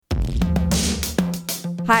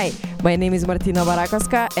Hi, my name is Martina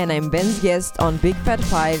Barakoska and I'm Ben's guest on Big Fat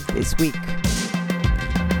 5 this week.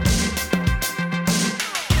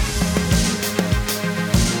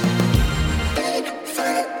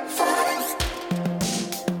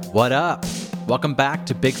 What up? Welcome back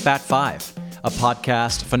to Big Fat 5, a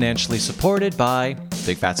podcast financially supported by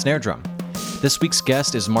Big Fat Snare Drum. This week's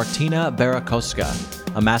guest is Martina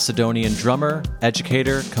Barakoska, a Macedonian drummer,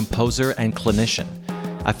 educator, composer, and clinician.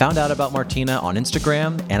 I found out about Martina on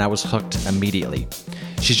Instagram, and I was hooked immediately.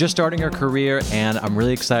 She's just starting her career, and I'm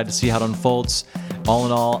really excited to see how it unfolds. All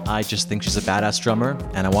in all, I just think she's a badass drummer,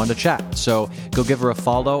 and I wanted to chat. So go give her a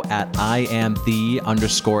follow at IamThe_M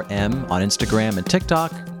on Instagram and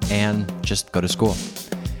TikTok, and just go to school.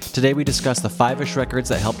 Today we discuss the 5-ish records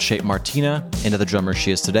that helped shape Martina into the drummer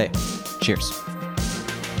she is today. Cheers.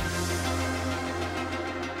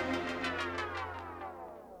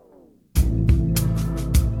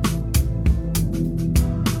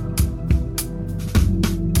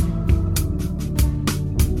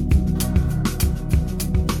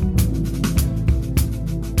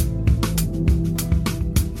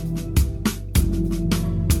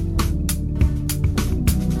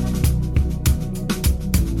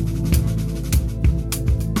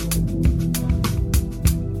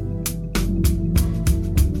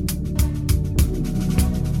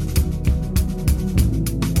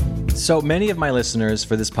 So many of my listeners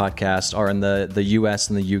for this podcast are in the US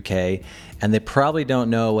and the UK, and they probably don't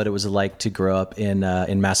know what it was like to grow up in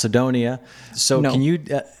Macedonia. So no. Can you,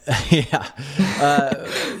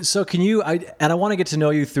 so can you, I want to get to know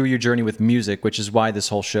you through your journey with music, which is why this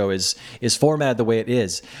whole show is formatted the way it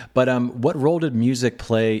is. But what role did music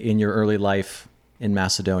play in your early life in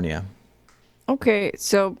Macedonia? Okay,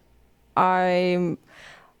 so I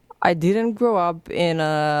didn't grow up in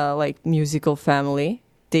a musical family.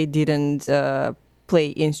 They didn't play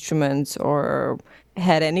instruments or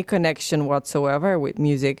had any connection whatsoever with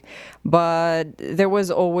music, but there was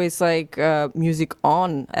always music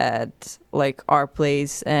on at our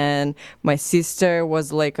place, and my sister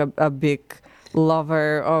was a big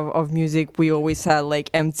lover of music. We always had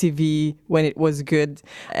MTV when it was good,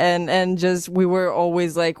 and just we were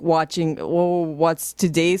always watching, oh, what's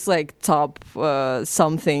today's top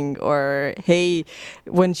something, or hey,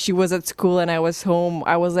 when she was at school and I was home,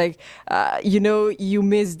 I was you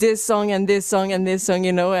missed this song and this song and this song,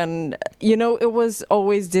 and it was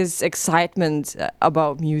always this excitement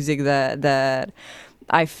about music that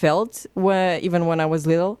I felt even when I was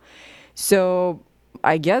little. So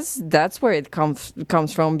I guess that's where it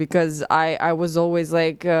comes from, because I was always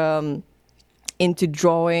into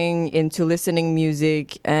drawing, into listening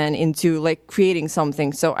music, and into creating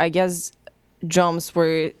something. So I guess drums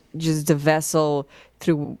were just the vessel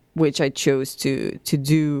through which I chose to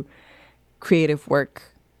do creative work,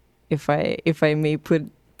 if I may put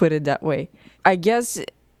it that way. I guess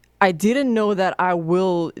I didn't know that I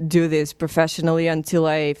will do this professionally until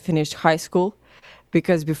I finished high school,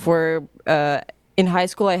 because before in high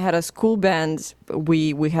school, I had a school band.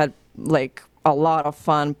 We had a lot of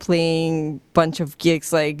fun playing bunch of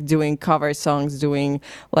gigs, doing cover songs, doing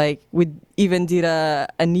we even did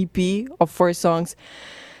an EP of 4 songs.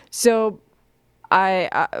 So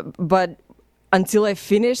but until I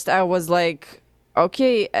finished, I was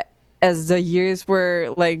okay. As the years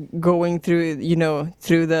were going through,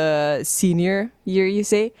 through the senior year, you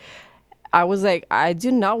say, I was I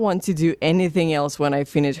do not want to do anything else when I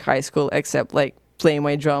finish high school except play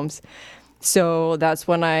my drums. So that's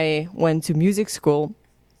when I went to music school.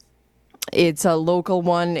 It's a local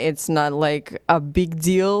one. It's not a big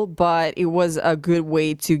deal, but it was a good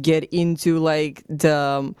way to get into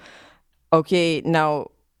okay,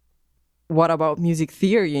 now what about music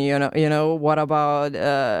theory? What about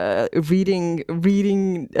reading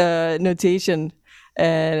notation,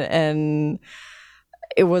 and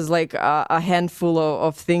it was a handful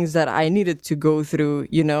of things that I needed to go through,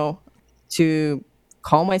 to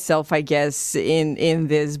call myself, I guess, in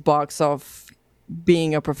this box of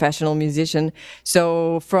being a professional musician.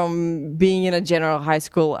 So from being in a general high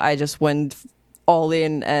school, I just went all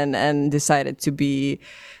in and decided to be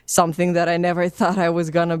something that I never thought I was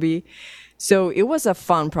gonna be. So it was a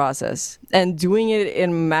fun process. And doing it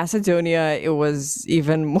in Macedonia, it was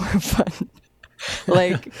even more fun.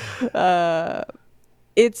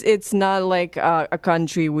 It's not a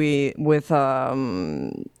country with a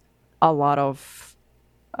lot of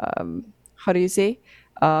how do you say,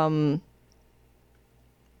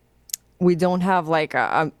 we don't have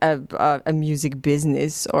a music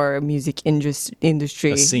business or a music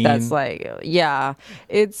industry that's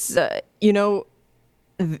it's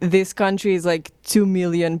this country is 2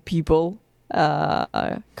 million people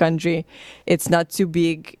country. It's not too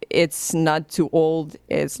big. It's not too old.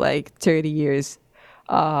 It's like 30 years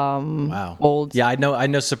Wow. old. Yeah, I know. I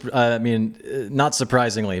mean, not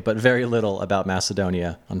surprisingly, but very little about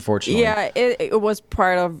Macedonia, unfortunately. Yeah, it was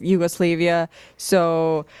part of Yugoslavia.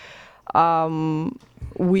 So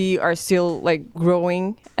we are still like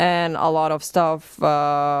growing, and a lot of stuff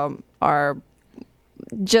are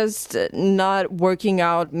just not working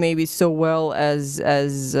out maybe so well as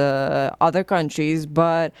other countries.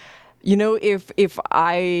 But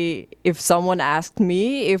if someone asked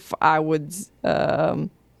me if I would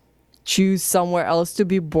choose somewhere else to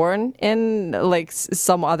be born in, like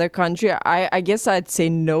some other country, I guess I'd say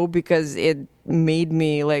no, because it made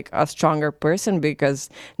me like a stronger person, because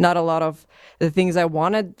not a lot of the things I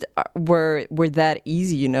wanted were that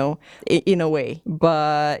easy, in a way.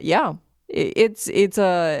 But yeah, it's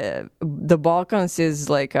the Balkans is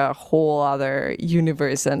like a whole other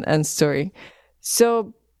universe and story.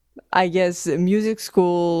 So I guess music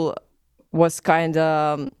school was kind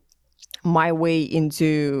of my way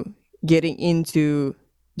into getting into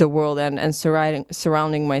the world, and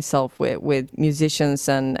surrounding myself with musicians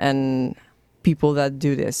and people that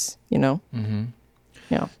do this,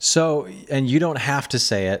 Yeah. So, and you don't have to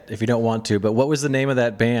say it if you don't want to, but what was the name of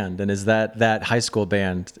that band? And is that high school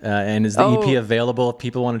band? And is the EP available if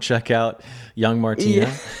people want to check out Young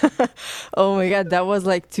Martina? Yeah. Oh my God, that was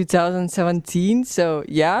like 2017. So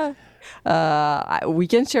yeah, we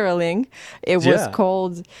can share a link. It was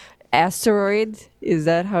called Asteroid. Is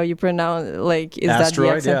that how you pronounce? Like, is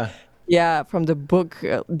Asteroid? that the accent? Yeah, from the book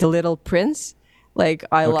The Little Prince. Like,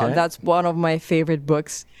 I love that's one of my favorite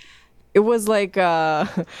books. It was like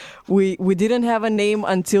we didn't have a name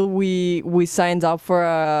until we signed up for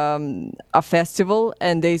a festival,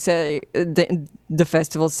 and they said the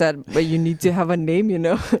festival said, but you need to have a name,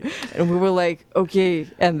 and we were like, okay,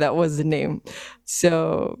 and that was the name.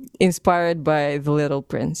 So inspired by The Little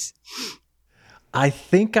Prince. I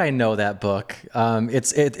think I know that book.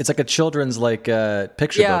 It's like a children's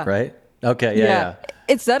picture book, right? Okay, yeah.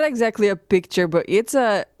 It's not exactly a picture, but it's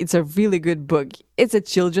a really good book. It's a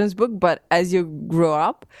children's book, but as you grow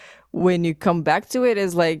up, when you come back to it,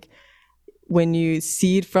 is like when you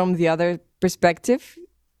see it from the other perspective,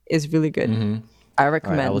 is really good. Mm-hmm. I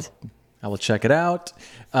recommend. Right, I will check it out.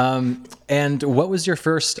 And what was your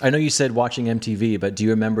first? I know you said watching MTV, but do you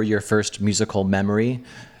remember your first musical memory?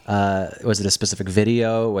 Was it a specific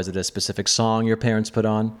video? Was it a specific song your parents put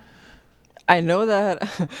on? I know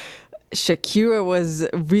that Shakira was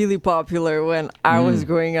really popular when I was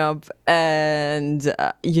growing up, and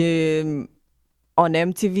on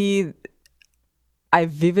MTV, I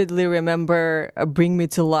vividly remember "Bring Me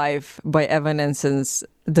to Life" by Evanescence,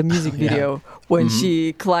 the music video when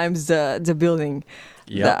she climbs the building.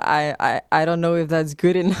 Yeah, I don't know if that's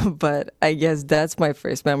good enough, but I guess that's my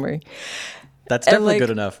first memory. That's definitely good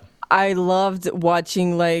enough. I loved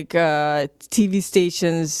watching TV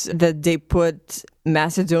stations that they put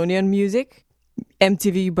Macedonian music,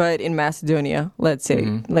 MTV, but in Macedonia, let's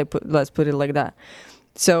say. Let's put it like that.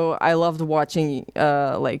 So I loved watching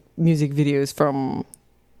music videos from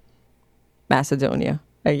Macedonia,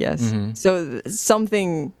 I guess. So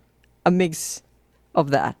a mix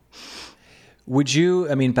of that. Would you,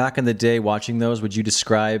 back in the day watching those, would you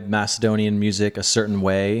describe Macedonian music a certain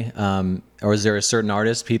way? Or is there a certain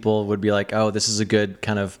artist people would be like, oh, this is a good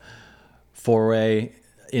kind of foray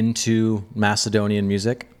into Macedonian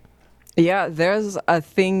music? Yeah, there's a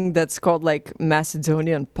thing that's called like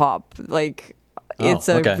Macedonian pop. Like, it's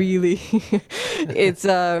really,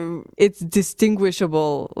 it's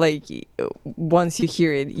distinguishable. Like, once you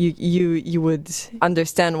hear it, you would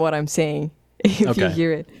understand what I'm saying if you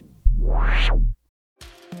hear it.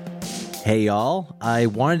 Hey y'all, I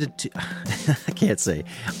wanted to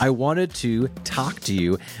talk to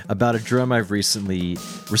you about a drum I've recently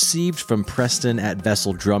received from Preston at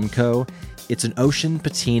Vessel Drum Co. It's an ocean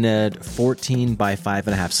patinaed 14 by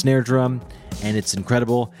 5.5 snare drum, and it's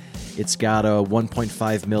incredible. It's got a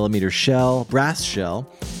 1.5 millimeter shell, brass shell,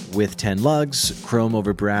 with 10 lugs, chrome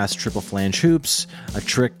over brass triple flange hoops, a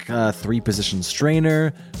trick 3-position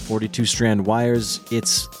strainer, 42 strand wires.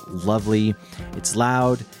 It's lovely, it's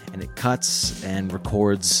loud, and it cuts and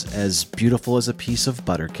records as beautiful as a piece of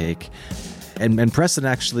butter cake. And Preston,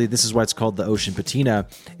 actually, this is why it's called the ocean patina,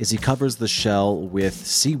 is he covers the shell with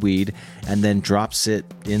seaweed and then drops it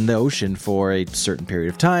in the ocean for a certain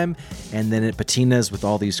period of time, and then it patinas with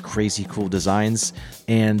all these crazy cool designs.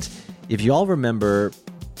 And if you all remember,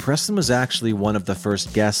 Preston was actually one of the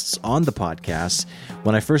first guests on the podcast.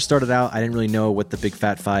 When I first started out, I didn't really know what the Big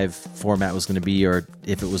Fat Five format was going to be, or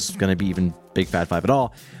if it was going to be even Big Fat Five at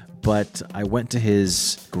all. but I went to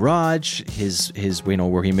his garage, his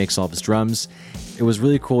where he makes all of his drums. It was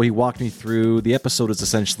really cool. He walked me through. The episode is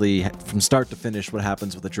essentially from start to finish what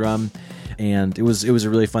happens with a drum, and it was a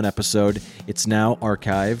really fun episode. It's now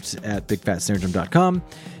archived at bigfatsnaredrum.com,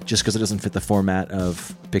 just because it doesn't fit the format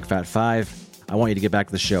of Big Fat 5. I want you to get back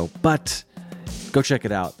to the show, but go check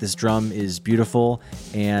it out. This drum is beautiful,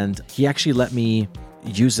 and he actually let me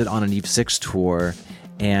use it on an Eve 6 tour,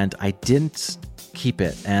 and I didn't keep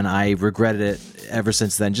it, and I regretted it ever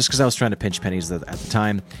since then, just because I was trying to pinch pennies at the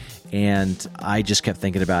time, and I just kept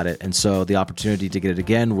thinking about it. And so the opportunity to get it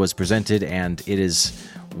again was presented, and it is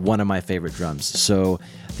one of my favorite drums. So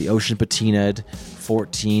the Ocean Patinaed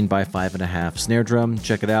 14 by 5.5 snare drum.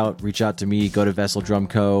 Check it out. Reach out to me. Go to Vessel Drum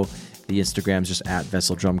Co. The Instagram's just at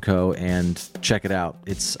Vessel Drum Co. and check it out.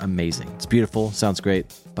 It's amazing. It's beautiful. Sounds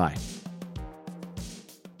great. Bye.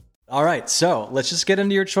 All right, so let's just get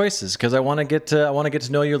into your choices, because I want to get to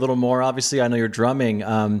know you a little more. Obviously, I know you're drumming.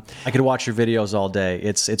 I could watch your videos all day.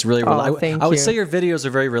 It's really. I would say your videos are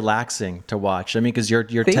very relaxing to watch. I mean, because your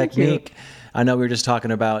technique. I know we were just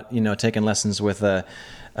talking about taking lessons with a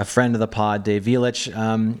friend of the pod, Dave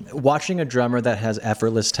Vilich. Watching a drummer that has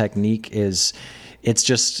effortless technique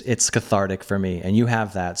it's cathartic for me, and you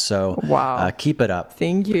have that. So wow, keep it up.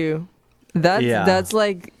 Thank you. That's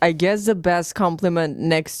like, I guess, the best compliment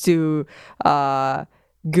next to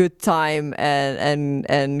good time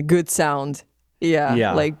and good sound.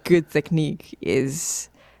 Yeah, like good technique is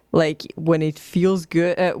like when it feels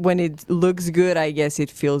good, when it looks good, I guess it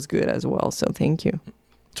feels good as well. So thank you.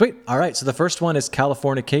 Sweet. All right. So the first one is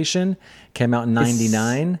Californication, came out in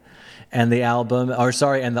 99. And the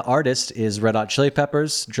artist is Red Hot Chili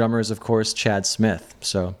Peppers. Drummer is, of course, Chad Smith.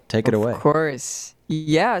 So take it away. Of course.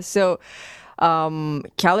 Yeah. So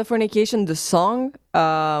Californication, the song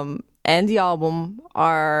and the album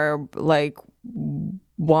are like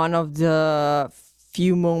one of the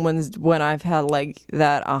few moments when I've had like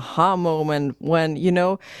that aha moment when,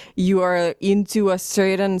 you are into a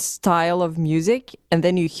certain style of music and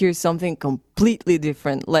then you hear something completely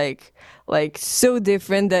different, like so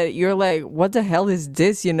different that you're like, what the hell is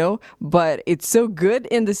this, But it's so good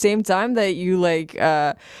in the same time that you like,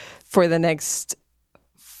 for the next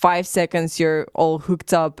 5 seconds, you're all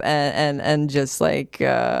hooked up and just like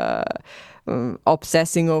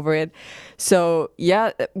obsessing over it. So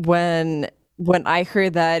yeah, when I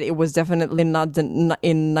heard that, it was definitely not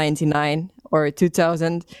in 99 or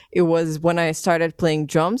 2000. It was when I started playing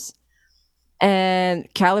drums. And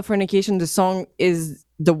Californication, the song, is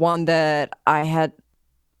the one that I had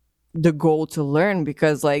the goal to learn,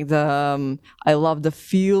 because like I love the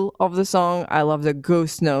feel of the song. I love the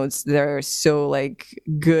ghost notes. They're so like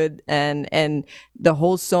good, and the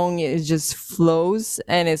whole song is just flows,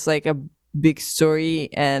 and it's like a big story,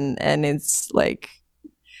 and it's like,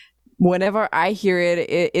 whenever I hear it,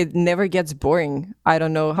 it never gets boring. I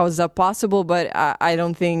don't know how is that possible, but I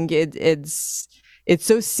don't think it's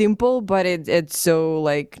so simple, but it's so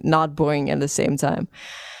like not boring at the same time.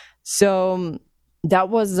 So that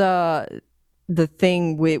was the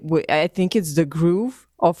thing with I think it's the groove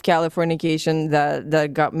of Californication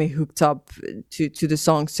that got me hooked up to the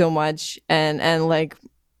song so much, and like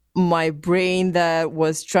my brain that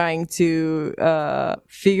was trying to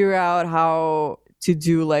figure out how to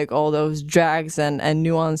do like all those drags and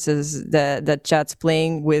nuances that Chad's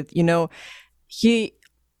playing with. He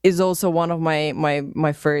is also one of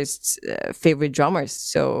my first favorite drummers.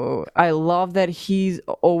 So I love that he's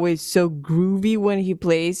always so groovy when he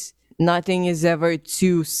plays. Nothing is ever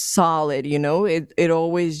too solid, it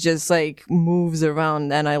always just like moves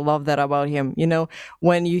around, and I love that about him.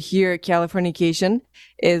 When you hear Californication,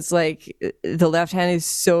 it's like the left hand is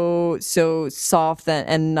so soft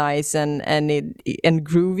and nice and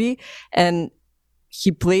groovy, and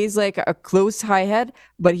he plays like a close hi-hat,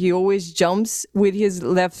 but he always jumps with his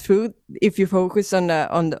left foot. If you focus on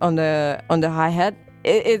the hi-hat,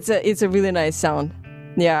 it's a really nice sound.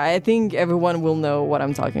 Yeah, I think everyone will know what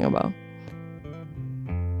I'm talking about.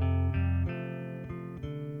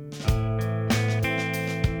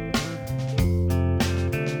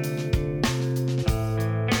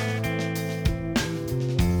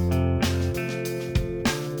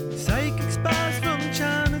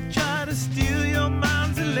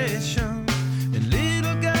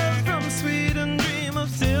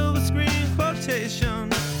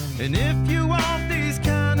 And if you want these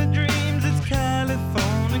kind of dreams, it's Californication.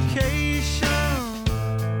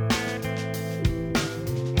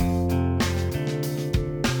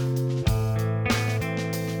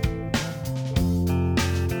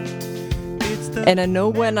 And I know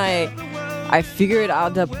when I figured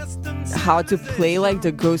out how to play like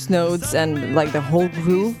the ghost notes and like the whole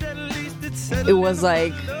groove, it was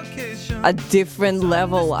like a different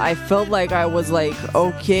level. I felt like I was like,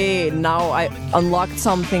 okay, now I unlocked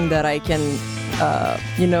something that I can, that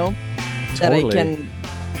I Totally. can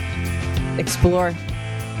explore.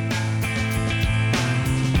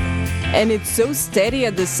 And it's so steady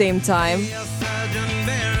at the same time.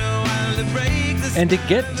 And to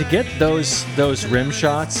get those rim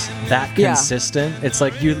shots that Yeah. consistent, it's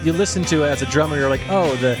like you listen to it as a drummer, you're like,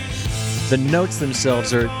 oh, the notes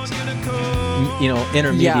themselves are,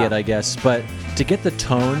 intermediate, Yeah. I guess. But to get the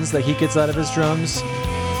tones that he gets out of his drums,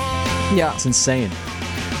 Yeah. it's insane.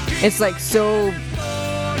 It's like so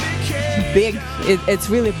big. It's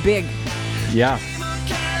really big. Yeah.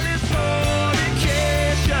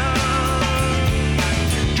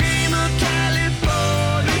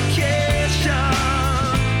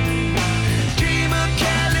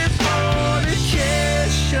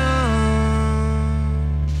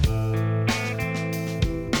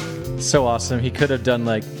 So awesome. He could have done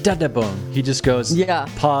like da da boom. He just goes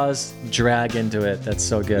pause, drag into it. That's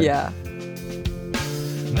so good. Yeah.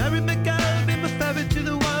 Marry me, girl, be my fairy to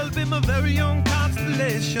the world, be my very own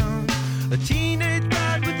constellation. A teenage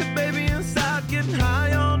bride with a baby inside, getting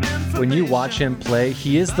high on information. When you watch him play,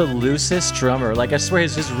 he is the loosest drummer. Like I swear,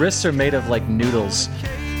 his wrists are made of like noodles,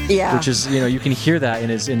 Yeah. which is you can hear that in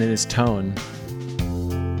his tone.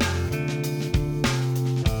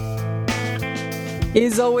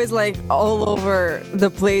 He's always like all over the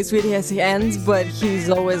place with his hands, but he's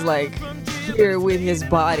always like here with his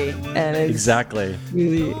body, and it's Exactly.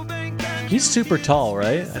 really He's super tall,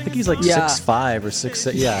 right? I think he's like Yeah. 6'5" or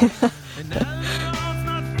 6'6". Yeah.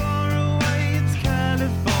 Not far away, it's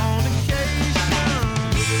Californication.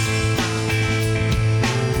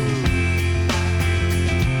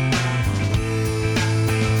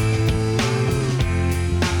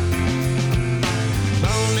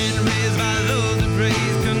 Born and raised by those that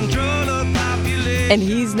raise control of population. and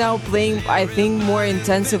he's now playing, I think, more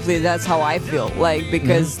intensively. That's how I feel, like,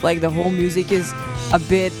 because like the whole music is a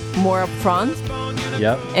bit more upfront,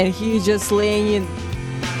 Yep. and he's just laying in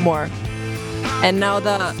more, and now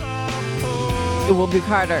it will be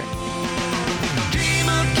harder. Dream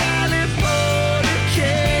of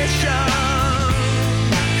Californication.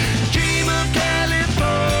 Dream of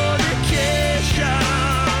Californication.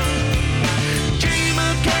 Dream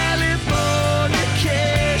of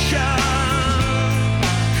Californication.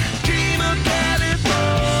 Dream of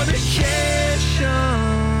Californication.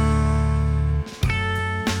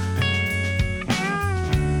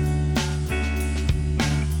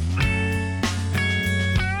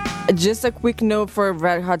 Just a quick note for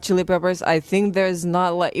Red Hot Chili Peppers. I think there's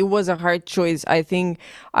not like, it was a hard choice. I think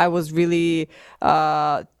I was really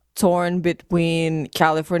torn between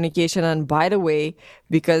Californication and By the Way,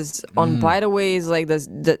 because on By the Way is like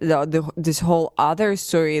this whole other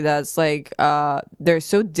story that's like they're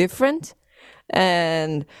so different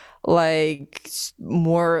and like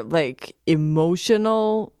more like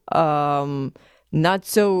emotional, not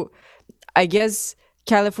so, I guess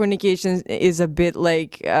Californication is a bit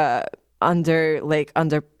like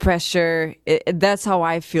under pressure. That's how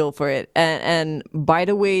I feel for it. And By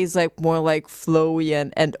the Way is like more like flowy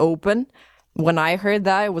and open. When I heard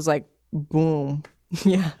that, it was like boom.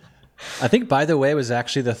 Yeah. I think By the Way was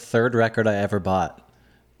actually the third record I ever bought.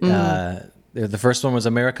 The first one was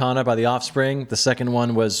Americana by The Offspring. The second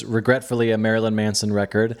one was regretfully a Marilyn Manson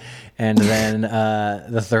record. And then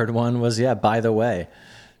the third one was, By the Way.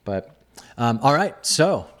 But all right,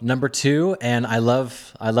 so number 2, and I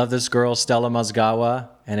love this girl, Stella Mozgawa,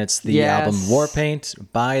 and it's the Yes. album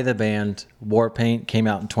Warpaint by the band Warpaint, came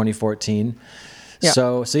out in 2014. Yeah.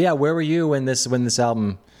 So yeah, where were you when this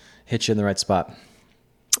album hit you in the right spot?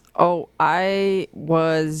 Oh, I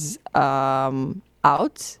was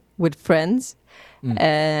out with friends,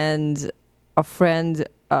 and a friend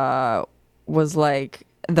was like,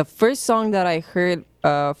 the first song that I heard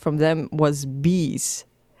from them was Bees.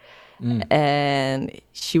 And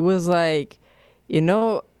she was like,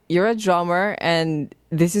 you're a drummer and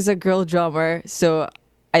this is a girl drummer, so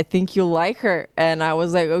I think you'll like her. And I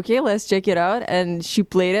was like, okay, let's check it out. And she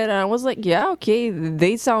played it and I was like, yeah, okay,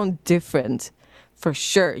 they sound different for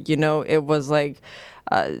sure. It was like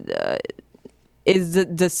is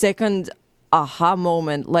the second aha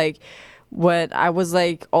moment, like when I was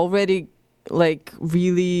like already like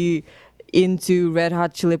really into Red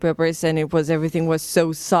Hot Chili Peppers, and everything was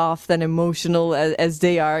so soft and emotional as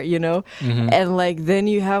they are, and like then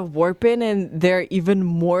you have Warpin and they're even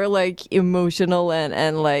more like emotional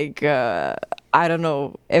and like I don't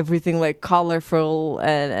know, everything like colorful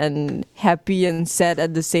and happy and sad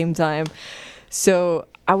at the same time. So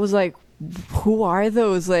I was like, who are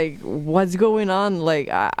those? Like, what's going on? Like,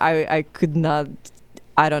 I could not,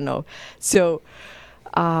 I don't know. So,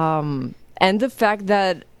 and the fact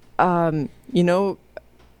that, you know,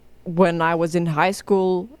 when I was in high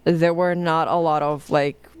school, there were not a lot of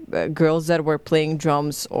like girls that were playing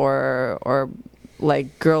drums or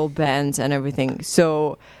like girl bands and everything.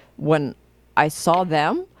 So when I saw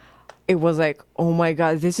them, it was like, oh my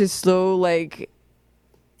God, this is so like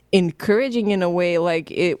encouraging in a way.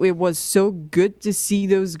 Like it was so good to see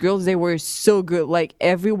those girls. They were so good. Like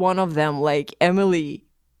every one of them, like Emily,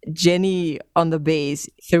 Jenny on the bass,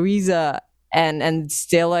 Theresa, and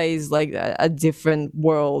Stella is like a different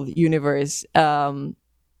world universe.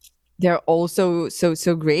 They're also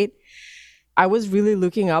so great. I was really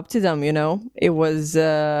looking up to them. You know, it was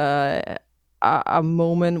a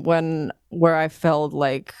moment where I felt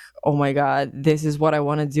like, oh my God, this is what I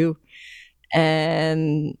want to do.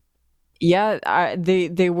 And yeah,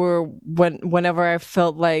 they were whenever I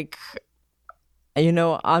felt like, you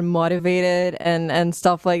know, unmotivated and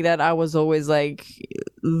stuff like that, I was always like,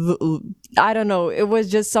 I don't know, it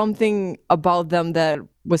was just something about them that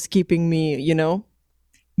was keeping me, you know,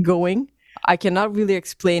 going. I cannot really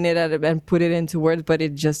explain it and put it into words, but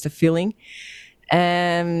it's just a feeling.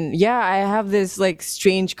 And yeah, I have this like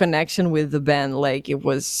strange connection with the band. Like it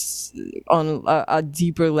was on a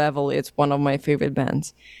deeper level, it's one of my favorite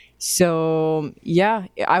bands. So yeah,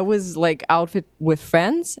 I was like out with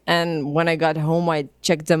friends, and when I got home I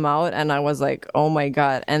checked them out and I was like, oh my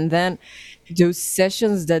God. And then those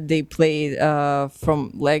sessions that they played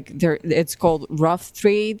from like it's called Rough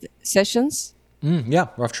Trade sessions. Yeah,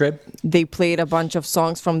 Rough Trade. They played a bunch of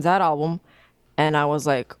songs from that album, and I was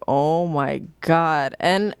like, oh my God.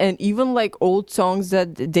 And even like old songs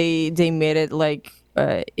that they made it like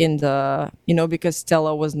in the, you know, because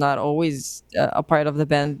Stella was not always a part of the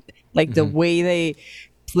band, like the way they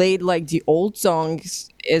played like the old songs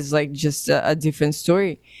is like just a different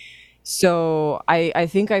story. So I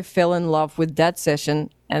think I fell in love with that session,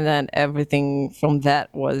 and then everything from that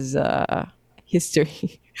was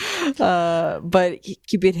history. But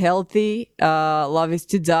keep it healthy. Love is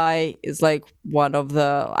to Die is like one of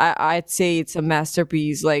the, I'd say it's a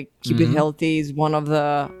masterpiece. Like keep it healthy is one of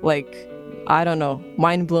the like, I don't know,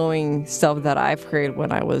 mind-blowing stuff that I've heard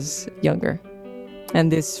when I was younger.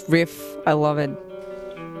 And this riff, I love it.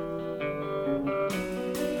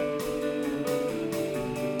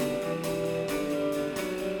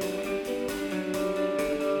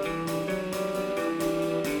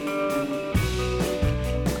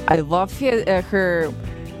 I love her,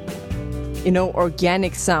 you know,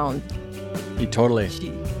 organic sound. Totally.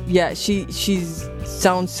 She's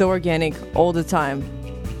sounds so organic all the time.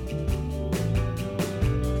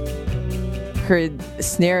 Her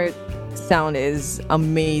snare sound is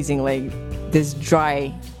amazing, like this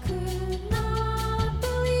dry.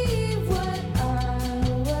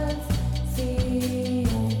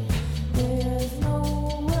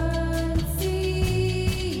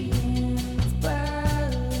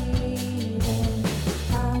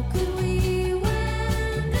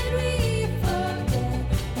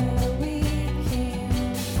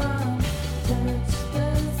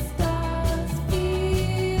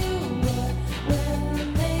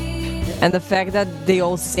 And the fact that they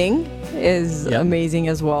all sing is amazing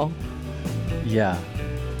as well. Yeah.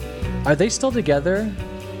 Are they still together?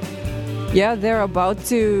 Yeah, they're about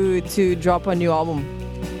to drop a new album.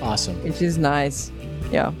 Awesome. Which is nice.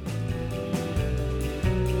 Yeah.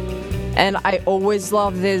 And I always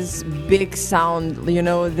love this big sound, you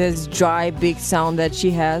know, this dry big sound that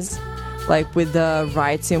she has, like with the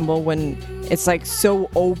right cymbal when it's like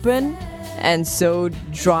so open and so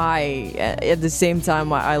dry at the same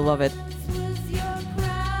time. I love it.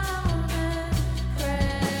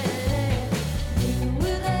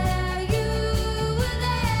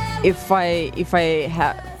 If I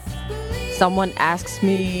have someone asks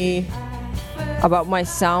me about my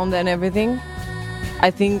sound and everything,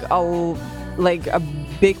 I think I'll like a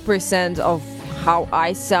big percent of how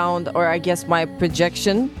I sound, or I guess my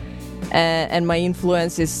projection and my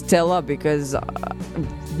influence is Stella, because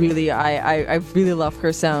really I really love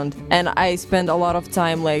her sound, and I spend a lot of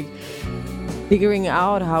time like figuring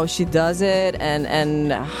out how she does it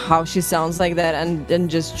and how she sounds like that,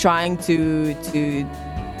 and just trying to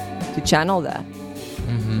channel that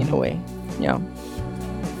in a way. Yeah.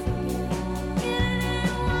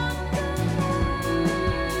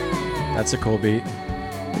 That's a cool beat.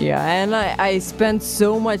 Yeah, and I spent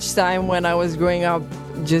so much time when I was growing up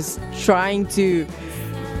just trying to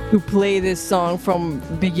play this song from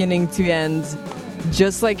beginning to end,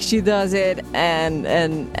 just like she does it,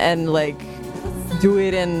 and like do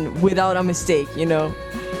it and without a mistake, you know.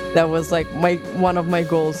 That was like my one of my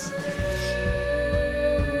goals.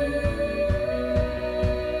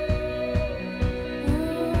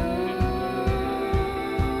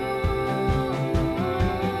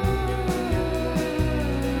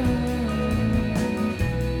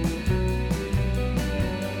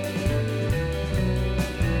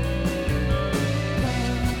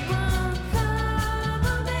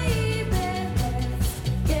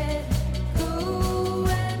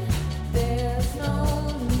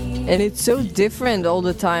 And it's so different all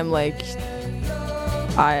the time. Like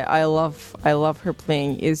I love her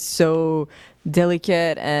playing. It's so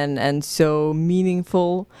delicate and so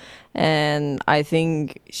meaningful, and I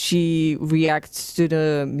think she reacts to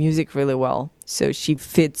the music really well. So she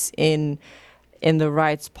fits in the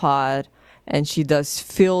right spot, and she does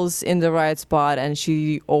fills in the right spot, and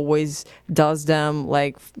she always does them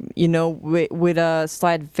like, with a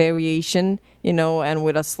slight variation, and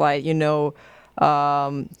with a slight,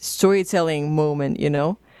 storytelling moment,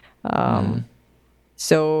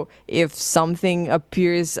 So if something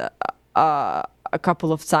appears a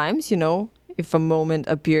couple of times, if a moment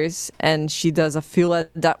appears and she does a feel at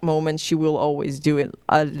that moment, she will always do it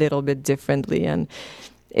a little bit differently. And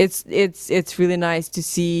it's really nice to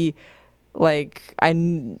see. Like I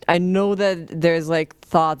know that there's like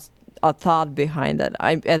a thought behind that.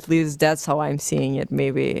 At least that's how I'm seeing it.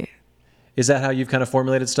 Maybe. Is that how you've kind of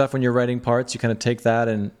formulated stuff when you're writing parts? You kind of take that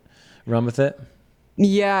and run with it?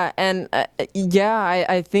 Yeah, and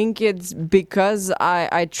I think it's because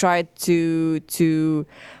I tried to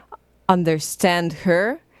understand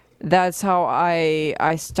her. That's how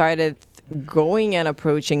I started going and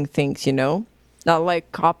approaching things, not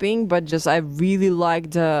like copying, but just I really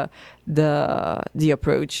like the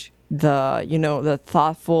approach, the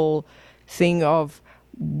thoughtful thing of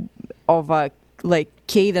a like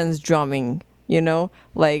cadence drumming,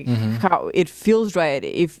 like how it feels right.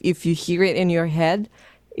 If you hear it in your head,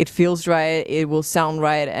 it feels right, it will sound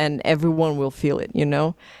right, and everyone will feel it,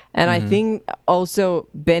 And I think also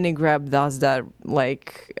Benny Greb does that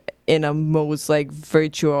like in a most like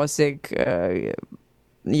virtuosic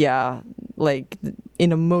like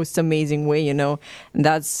in a most amazing way, And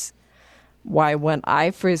that's why when I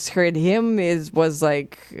first heard him, was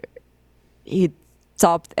like he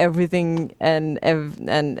topped everything and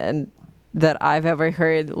that I've ever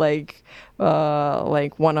heard, like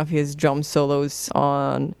one of his drum solos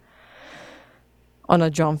on a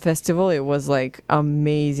drum festival. It was like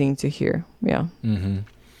amazing to hear. Yeah.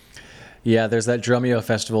 Yeah, there's that Drumeo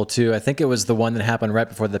festival too. I think it was the one that happened right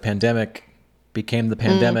before the pandemic became the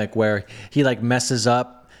pandemic, where he like messes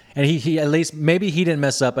up, and he at least, maybe he didn't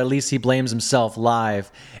mess up, at least he blames himself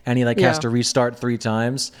live, and he like has to restart 3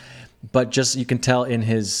 times. But just, you can tell in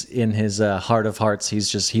his heart of hearts,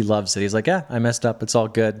 he loves it. He's like, yeah, I messed up, it's all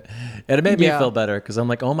good. And it made me feel better, because I'm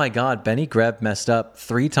like, oh my God, Benny Greb messed up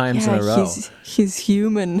 3 times in a row. He's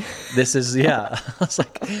human. This is, I was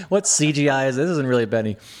like, what CGI is this? Isn't really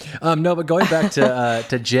Benny. No, but going back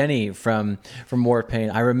to Jenny from War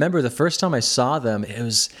Paint, I remember the first time I saw them,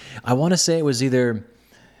 I want to say it was either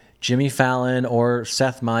Jimmy Fallon or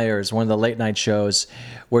Seth Meyers, one of the late night shows,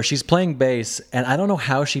 where she's playing bass, and I don't know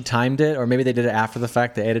how she timed it, or maybe they did it after the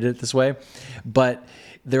fact, they edited it this way, but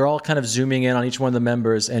they're all kind of zooming in on each one of the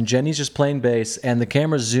members, and Jenny's just playing bass, and the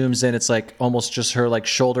camera zooms in, it's like almost just her like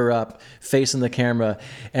shoulder up, facing the camera,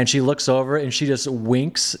 and she looks over and she just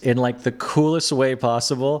winks in like the coolest way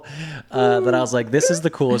possible, that I was like, this is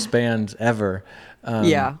the coolest band ever.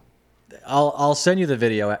 I'll send you the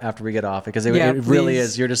video after we get off, because it really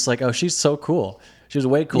is. You're just like, oh, she's so cool. She was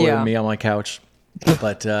way cooler than me on my couch.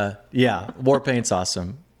 But War Paint's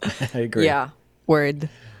awesome. I agree. Yeah, word.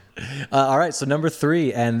 All right, so number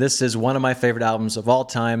 3, and this is one of my favorite albums of all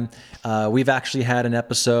time. We've actually had an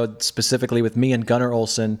episode specifically with me and Gunnar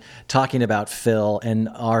Olsen talking about Phil and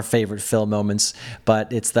our favorite Phil moments,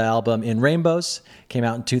 but it's the album In Rainbows. Came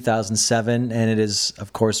out in 2007, and it is,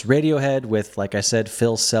 of course, Radiohead with, like I said,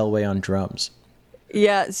 Phil Selway on drums.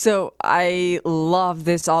 Yeah, so I love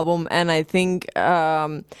this album, and I think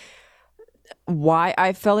why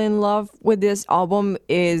I fell in love with this album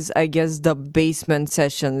is, I guess, the basement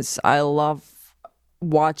sessions. I love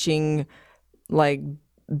watching like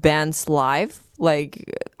bands live. Like,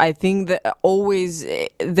 I think that always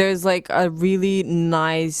there's like a really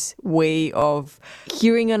nice way of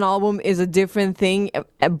hearing an album is a different thing,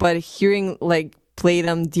 but hearing like play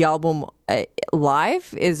the album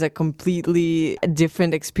live is a completely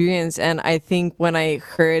different experience. And I think when I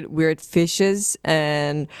heard Weird Fishes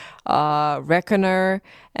and Reckoner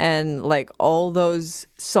and like all those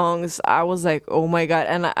songs, I was like, oh my God.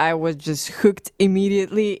 And I was just hooked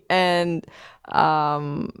immediately. And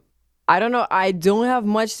I don't know. I don't have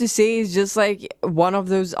much to say. It's just like one of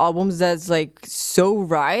those albums that's like so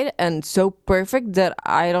right and so perfect that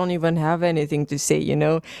I don't even have anything to say, you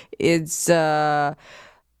know? It's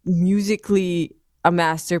musically a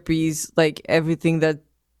masterpiece, like everything that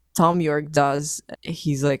Tom York does.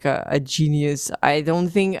 He's like a genius. I don't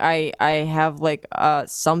think I have like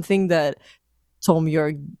something that Tom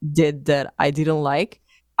York did that I didn't like.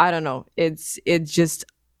 I don't know. It's just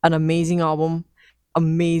an amazing album,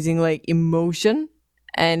 amazing like emotion,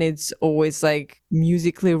 and it's always like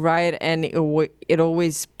musically right, and it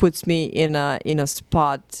always puts me in a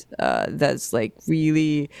spot that's like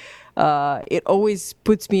really. It always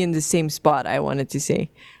puts me in the same spot. I wanted to say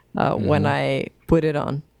when I put it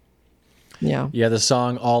on. Yeah. Yeah, the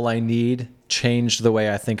song "All I Need" changed the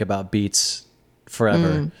way I think about beats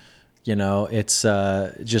forever. You know, it's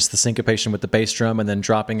just the syncopation with the bass drum and then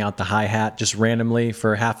dropping out the hi-hat just randomly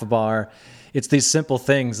for half a bar. It's these simple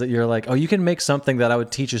things that you're like, oh, you can make something that I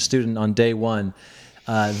would teach a student on day one,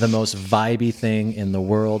 the most vibey thing in the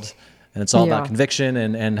world. And it's all about conviction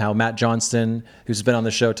and how Matt Johnston, who's been on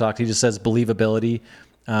the show, talked. He just says believability.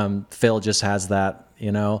 Phil just has that,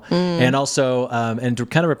 you know. And also, and to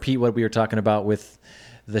kind of repeat what we were talking about with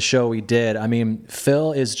the show we did, I mean,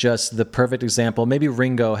 Phil is just the perfect example. Maybe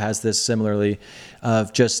Ringo has this similarly,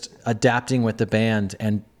 of just adapting with the band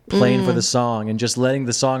and playing for the song and just letting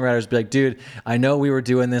the songwriters be like, dude, I know we were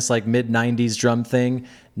doing this like mid 90s drum thing.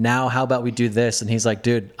 Now, how about we do this? And he's like,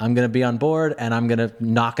 dude, I'm going to be on board and I'm going to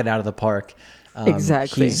knock it out of the park.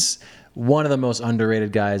 Exactly. He's one of the most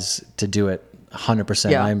underrated guys to do it.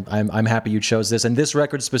 100%. Yeah. I'm happy you chose this, and this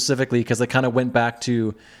record specifically because they kind of went back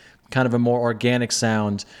to kind of a more organic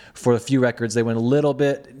sound. For a few records they went a little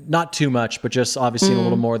bit, not too much, but just obviously in a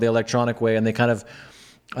little more the electronic way, and they kind of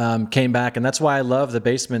came back. And that's why I love the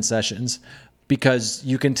Basement Sessions, because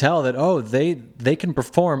you can tell that they can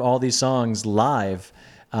perform all these songs live.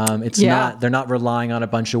 They're not relying on a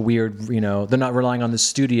bunch of weird, you know, they're not relying on the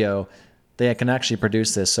studio. They can actually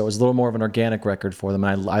produce this, so it was a little more of an organic record for them,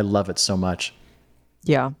 and I love it so much.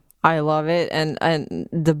 Yeah, I love it, and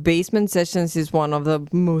the Basement Sessions is one of the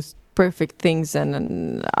most perfect things,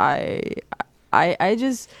 and I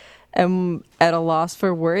just am at a loss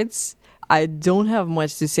for words. I don't have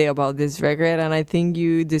much to say about this record, and I think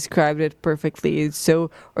you described it perfectly. It's so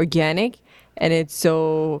organic, and it's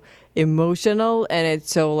so emotional, and it's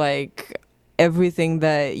so like everything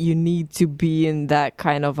that you need to be in that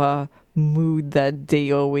kind of a mood that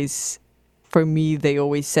they always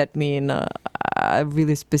set me in a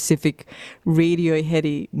really specific radio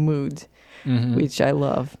heady mood, which I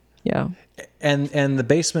love. Yeah. And the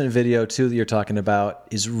Basement video too that you're talking about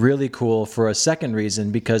is really cool for a second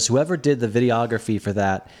reason, because whoever did the videography for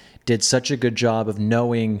that did such a good job of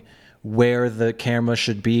knowing where the camera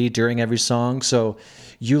should be during every song. So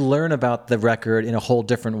you learn about the record in a whole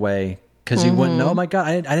different way, because you wouldn't know, oh my God,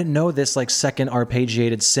 I didn't know this like second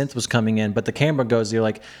arpeggiated synth was coming in, but the camera goes, you're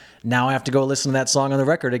like, now I have to go listen to that song on the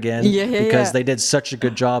record again, because they did such a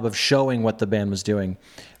good job of showing what the band was doing.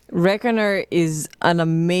 Reckoner is an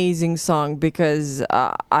amazing song because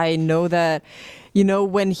I know that, you know,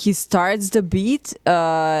 when he starts the beat,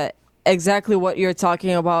 exactly what you're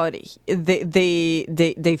talking about,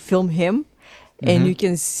 they film him, and you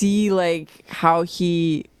can see like how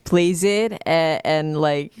he plays it, and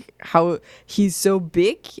like how he's so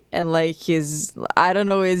big, and like I don't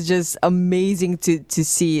know, it's just amazing to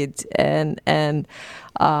see it, and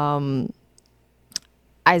I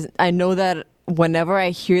know that whenever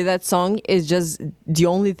I hear that song, it's just the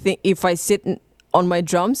only thing, if I sit on my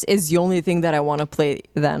drums, is the only thing that I want to play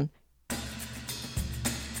then.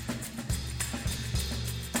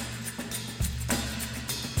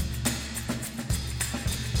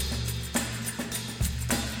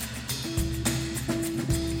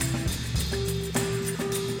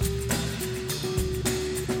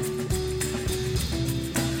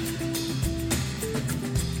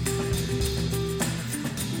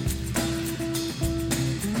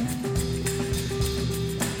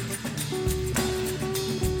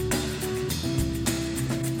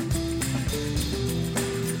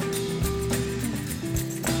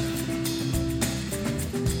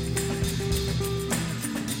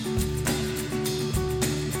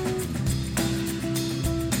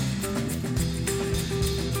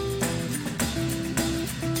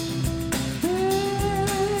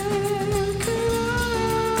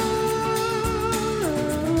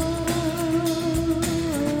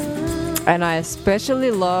 And I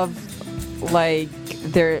especially love like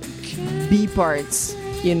their B parts,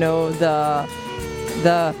 you know, the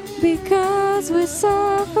because we're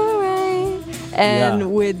suffering,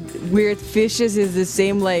 And with Weird Fishes is the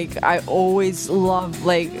same. Like, I always love,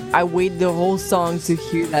 like, I wait the whole song to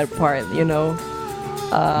hear that part, you know?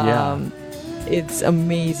 It's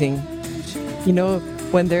amazing. You know,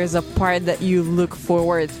 when there's a part that you look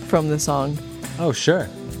forward from the song. Oh, sure.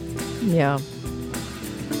 Yeah.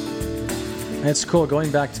 It's cool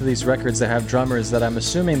going back to these records that have drummers that I'm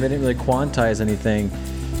assuming they didn't really quantize anything.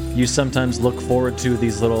 You sometimes look forward to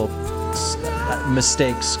these little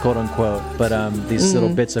mistakes, quote unquote, but these little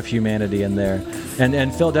bits of humanity in there.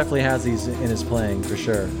 And Phil definitely has these in his playing for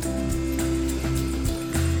sure.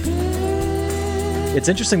 It's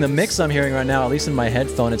interesting, the mix I'm hearing right now, at least in my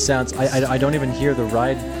headphone, it sounds, I don't even hear the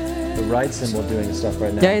ride cymbal doing stuff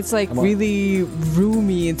right now. Yeah, it's like really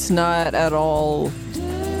roomy. It's not at all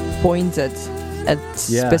pointed at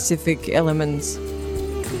specific elements.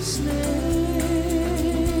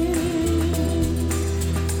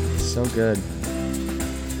 So good.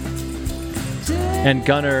 And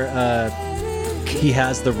Gunnar, he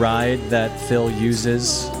has the ride that Phil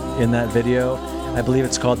uses in that video. I believe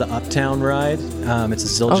it's called the Uptown Ride. It's a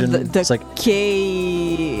Zildjian. It's like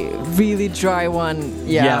K, really dry one.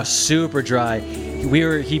 Yeah, super dry.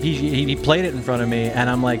 He played it in front of me, and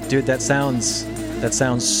I'm like, dude, that sounds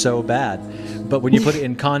so bad. But when you put it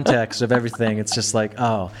in context of everything, it's just like,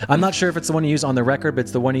 oh, I'm not sure if it's the one he used on the record, but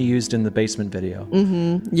it's the one he used in the Basement video.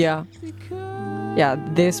 Yeah. Yeah,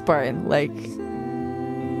 this part, like,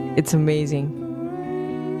 it's amazing.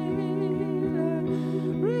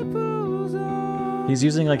 He's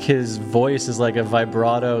using like his voice as like a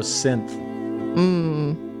vibrato synth.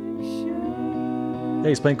 Yeah,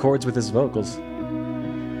 he's playing chords with his vocals. I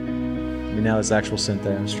mean, now it's actual synth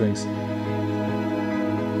there, strings.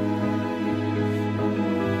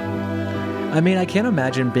 I mean, I can't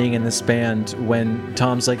imagine being in this band when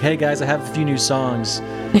Tom's like, "Hey guys, I have a few new songs,"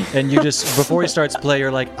 and you just before he starts play,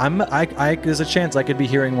 you're like, "I there's a chance I could be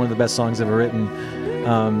hearing one of the best songs ever written,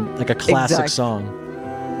 like a classic song."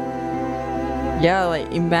 Yeah,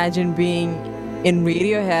 like imagine being in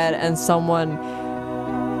Radiohead and someone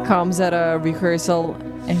comes at a rehearsal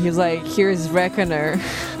and he's like, "Here's Reckoner,"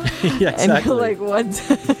 Yeah, exactly. And you're like, "What?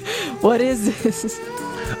 What is this?"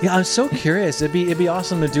 Yeah, I'm so curious. It'd be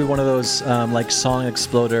awesome to do one of those like Song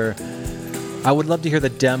Exploder. I would love to hear the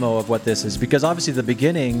demo of what this is, because obviously the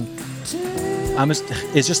beginning,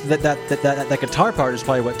 it's just that guitar part is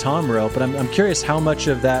probably what Tom wrote. But I'm curious how much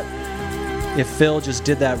of that, if Phil just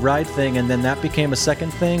did that ride thing and then that became a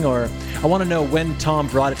second thing, or I want to know when Tom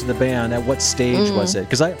brought it to the band, at what stage was it?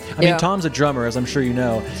 Because I mean, Tom's a drummer, as I'm sure you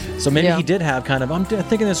know, so maybe he did have kind of, I'm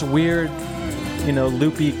thinking this weird,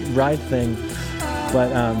 loopy ride thing.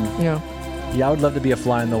 But I would love to be a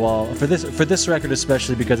fly on the wall for this record,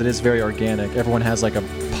 especially because it is very organic. Everyone has like a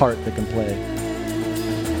part that can play.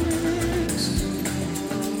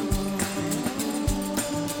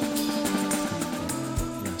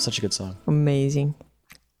 Yeah, such a good song. Amazing.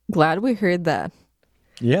 Glad we heard that.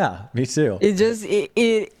 Yeah, me too. It just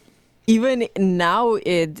it even now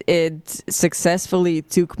it successfully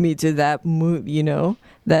took me to that mood,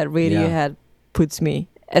 that Radiohead puts me.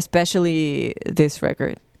 Especially this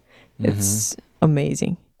record. It's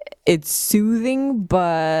amazing. It's soothing,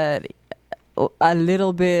 but a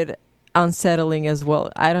little bit unsettling as well.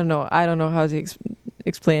 I don't know how to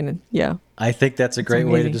explain it. Yeah. I think that's a great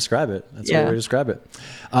way to describe it. That's a great way to describe it.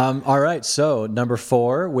 All right. So number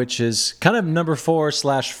 4, which is kind of number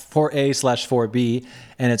 4/4A/4B,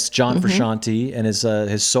 and it's John Frusciante and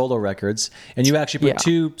his solo records. And you actually put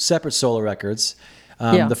 2 separate solo records.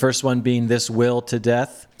 The first one being This Will to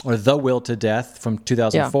Death, or The Will to Death from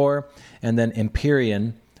 2004, and then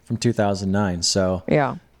Empyrean from 2009. So,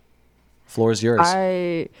 floor is yours.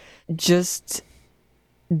 I just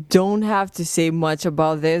don't have to say much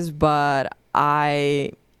about this, but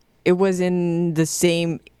it was in the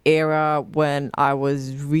same era when I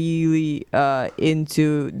was really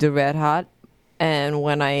into the Red Hot, and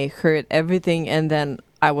when I heard everything, and then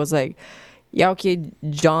I was like, yeah, okay,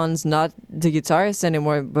 John's not the guitarist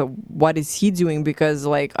anymore, but what is he doing? Because,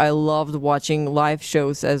 like, I loved watching live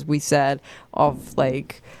shows, as we said, of,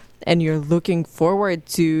 like, and you're looking forward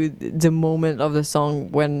to the moment of the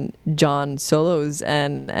song when John solos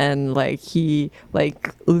and like, he,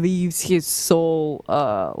 like, leaves his soul,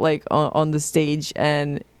 like, on the stage,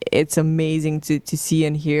 and it's amazing to see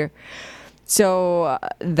and hear. So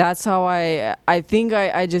that's how I think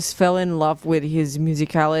I just fell in love with his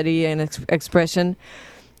musicality and expression.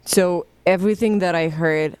 So everything that I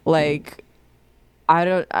heard, like,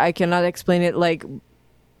 I cannot explain it. Like,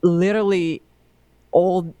 literally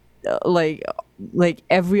all, like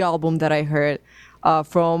every album that I heard,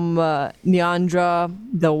 from Neandra,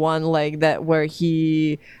 the one like that where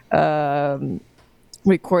he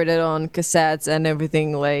recorded on cassettes and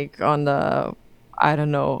everything, like on the, I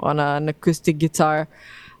don't know, on an acoustic guitar,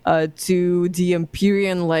 to the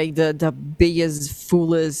Empyrean, like the biggest,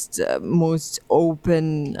 fullest, most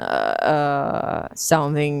open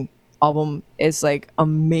sounding album. Is like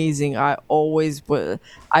amazing. I always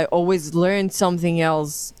learned something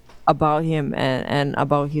else about him, and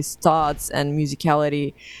about his thoughts and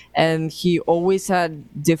musicality, and he always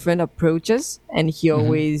had different approaches, and he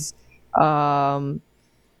always I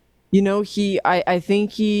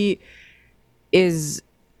think he is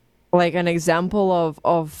like an example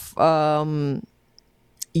of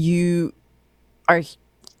you are,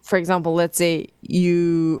 for example, let's say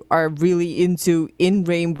you are really into In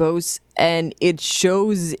Rainbows, and it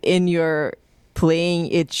shows in your playing,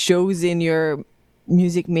 it shows in your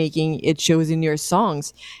music making, it shows in your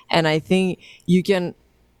songs. And I think you can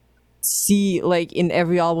see, like, in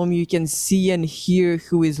every album you can see and hear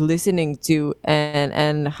who is listening to,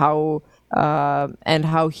 and how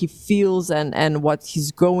he feels, and what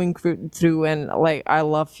he's going through. And like, I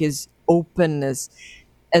love his openness.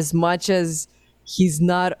 As much as he's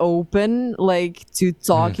not open like to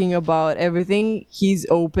talking about everything, he's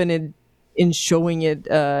open in showing it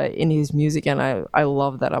in his music, and I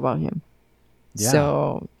love that about him. Yeah.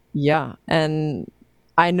 So yeah, and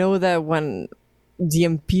I know that when the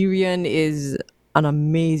Empyrean is an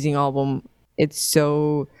amazing album. It's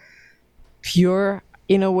so pure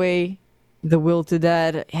in a way. The Will to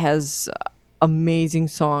Dead has amazing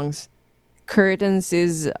songs. Curtains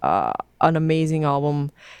is an amazing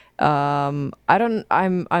album. I'm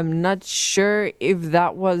not sure if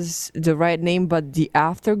that was the right name, but The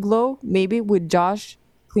Afterglow, maybe, with Josh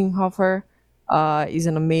Klinghoffer, is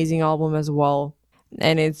an amazing album as well.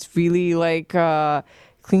 And it's really like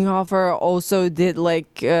Klinghoffer also did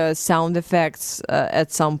like sound effects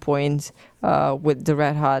at some point with the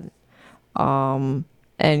Red Hot.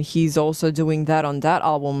 And he's also doing that on that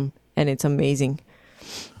album, and it's amazing.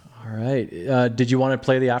 All right. Did you want to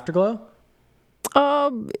play the Afterglow?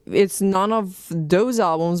 It's none of those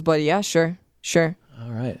albums, but yeah, sure.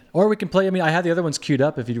 All right. Or we can play, I mean, I have the other ones queued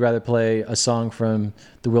up if you'd rather play a song from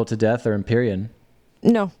The Will to Death or Empyrean.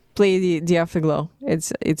 No, play the Afterglow.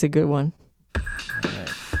 It's a good one. All right.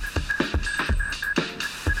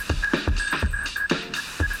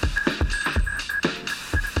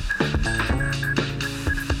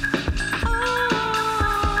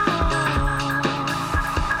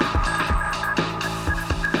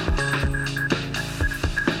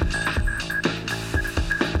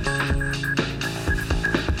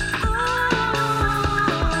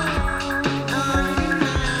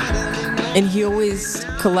 And he always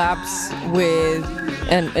collabs with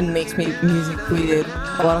and makes music with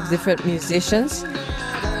a lot of different musicians.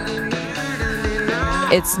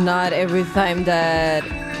 It's not every time that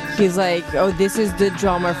he's like, oh, this is the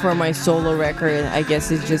drummer for my solo record. I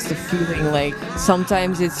guess it's just a feeling. Like,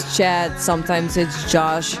 sometimes it's Chad, sometimes it's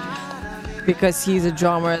Josh, because he's a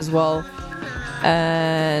drummer as well.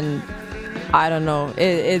 And I don't know,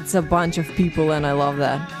 it's a bunch of people, and I love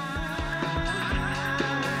that.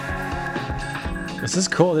 This is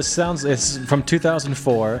cool. It's from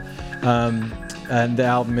 2004, and the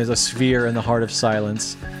album is A Sphere in the Heart of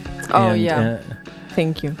Silence. Oh, yeah.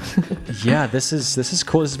 Thank you. Yeah, this is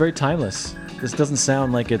cool. This is very timeless. This doesn't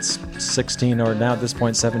sound like it's 16 or now at this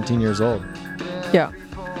point 17 years old. Yeah.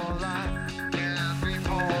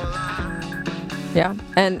 Yeah,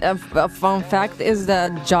 and a fun fact is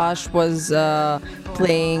that Josh was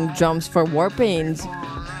playing drums for Warpaint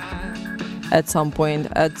at some point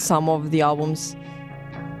at some of the albums,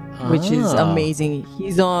 which is amazing.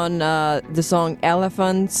 He's on the song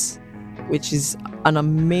Elephants, which is an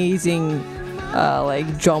amazing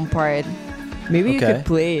like drum part. Maybe you could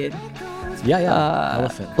play it. Yeah.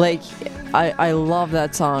 Elephant. Like, I love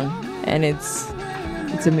that song, and it's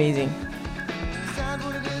amazing.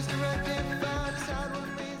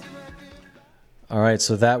 All right,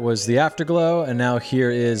 so that was The Afterglow, and now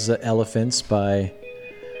here is Elephants by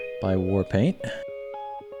Warpaint.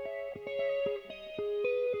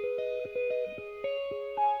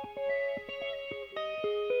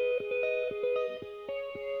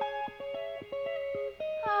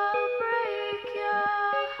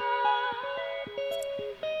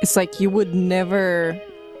 It's like you would never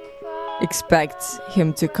expect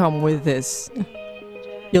him to come with this.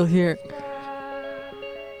 You'll hear.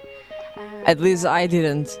 At least I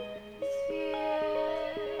didn't.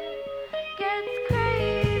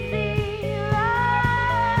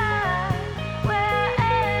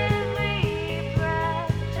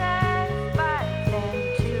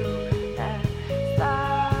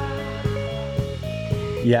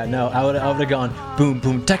 Yeah, no, I would have gone boom,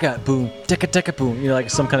 boom, tekka, boom. You know, like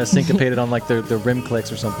some kind of syncopated on like the rim clicks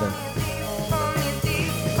or something.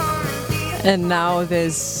 And now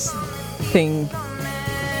this thing.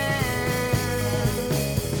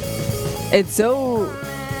 It's so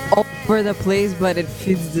all over the place, but it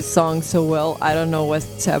fits the song so well. I don't know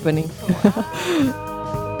what's happening.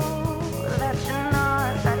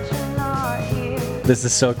 This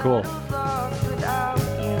is so cool.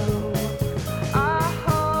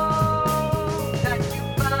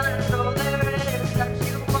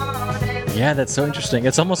 Yeah, that's so interesting.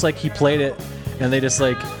 It's almost like he played it and they just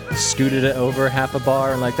like scooted it over half a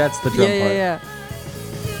bar and like that's the drum part. Yeah.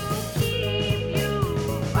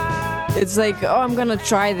 It's like, oh, I'm gonna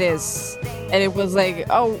try this. And it was like,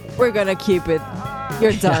 oh, we're gonna keep it.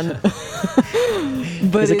 You're done.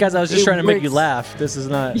 But guys, I was just trying to works. make you laugh. This is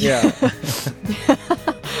not, yeah.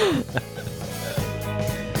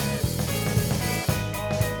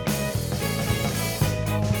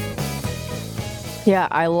 Yeah,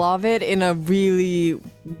 I love it in a really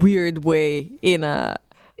weird way.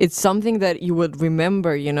 It's something that you would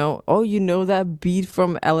remember, you know. Oh, you know that beat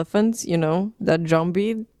from Elephants, you know, that drum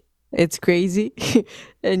beat? It's crazy.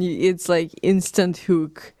 And it's like instant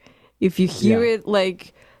hook. If you hear it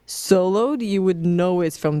like soloed, you would know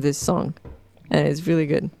it's from this song. And it's really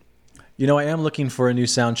good. You know, I am looking for a new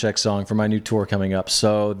soundcheck song for my new tour coming up.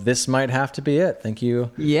 So this might have to be it. Thank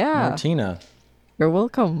you, Martina. You're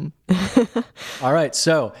welcome. All right,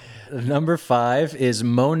 so number 5 is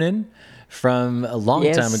Moanin' from a long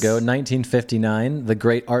time ago, 1959. The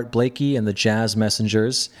great Art Blakey and the Jazz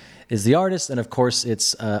Messengers is the artist, and of course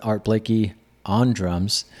it's Art Blakey on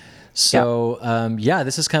drums. So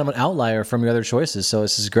this is kind of an outlier from your other choices. So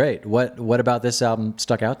this is great. What about this album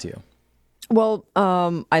stuck out to you? Well,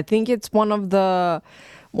 I think it's one of the...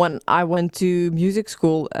 When I went to music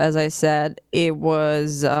school, as I said, it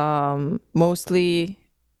was mostly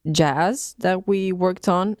jazz that we worked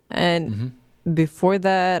on. And before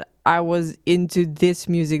that, I was into this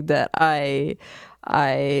music that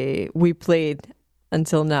we played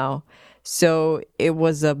until now. So it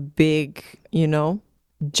was a big,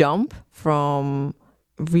 jump from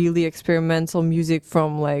really experimental music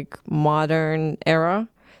from like modern era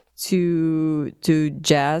to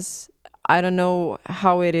jazz. I don't know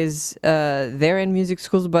how it is there in music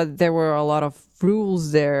schools, but there were a lot of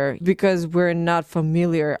rules there because we're not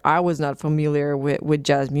familiar. I was not familiar with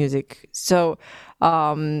jazz music. So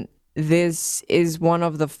this is one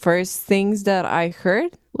of the first things that I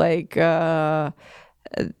heard. Like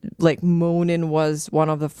Moanin' was one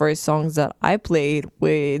of the first songs that I played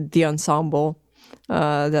with the ensemble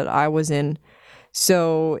that I was in.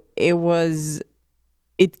 So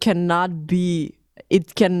it cannot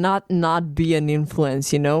not be an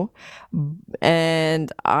influence,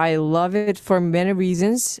 and I love it for many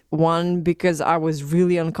reasons. One, because I was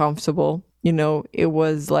really uncomfortable. It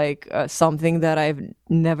was like something that I've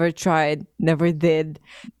never tried, never did,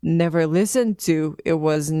 never listened to. It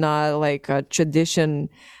was not like a tradition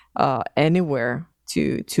anywhere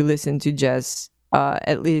to listen to jazz,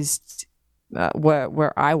 at least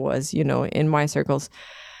where I was, in my circles.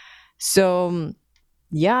 So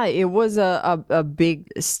yeah, it was a big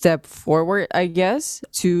step forward, I guess,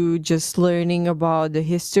 to just learning about the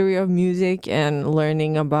history of music and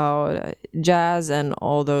learning about jazz and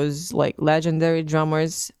all those like legendary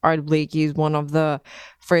drummers. Art Blakey is one of the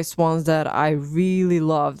first ones that I really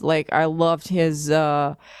loved. Like I loved his,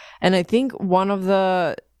 and I think one of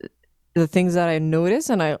the things that I noticed,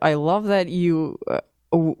 and I love that you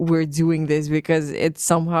were doing this because it's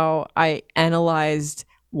somehow I analyzed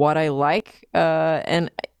what I like, and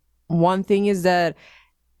one thing is that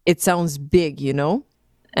it sounds big,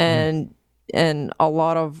 and a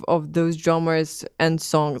lot of those drummers and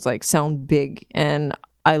songs like sound big, and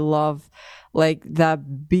I love like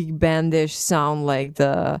that big bandish sound, like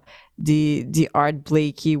the Art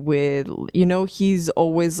Blakey with, he's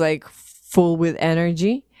always like full with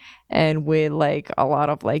energy and with like a lot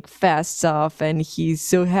of like fast stuff, and he's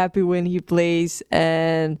so happy when he plays,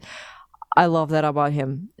 and I love that about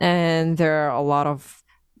him. And there are a lot of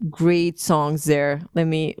great songs there. Let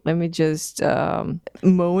me just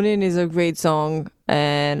Moanin' is a great song,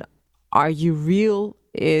 and Are You Real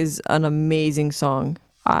is an amazing song.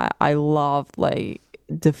 I love like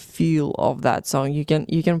the feel of that song. You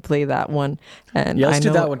can play that one. And let's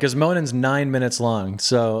do that one because Moanin's 9 minutes long.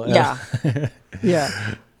 So yeah.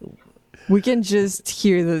 We can just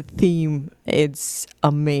hear the theme. It's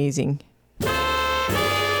amazing.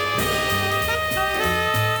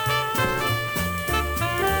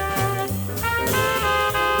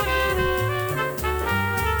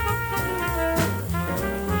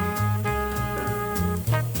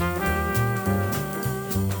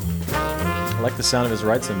 I like the sound of his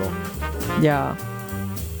ride cymbal. Yeah.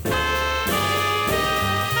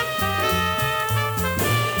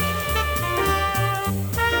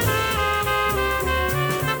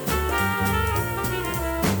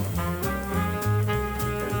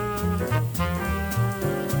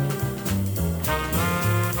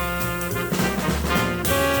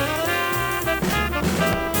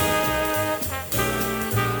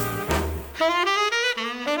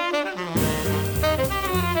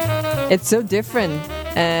 It's so different,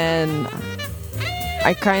 and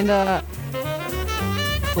I kind of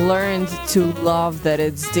learned to love that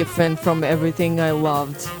it's different from everything I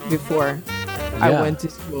loved before I went to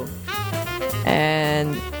school.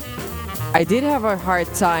 And I did have a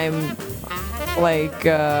hard time like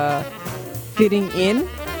fitting in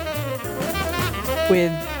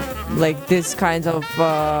with like this kind of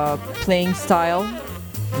playing style.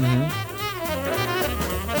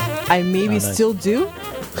 I maybe still do.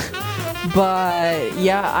 But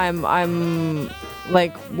yeah, I'm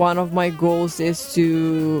like, one of my goals is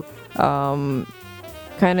to kind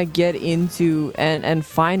of get into and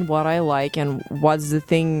find what I like and what's the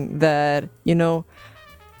thing that, you know,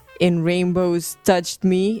 in Rainbows touched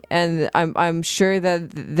me. And I'm sure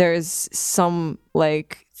that there's some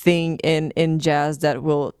like thing in jazz that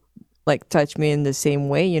will like touch me in the same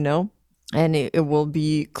way, you know, and it will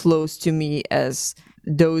be close to me as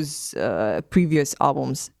those previous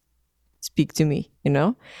albums speak to me, you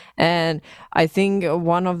know. And I think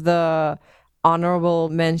one of the honorable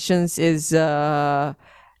mentions is John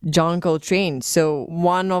Coltrane. So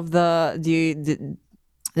one of the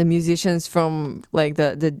musicians from like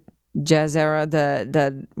the jazz era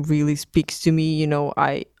that really speaks to me, you know.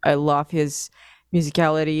 I love his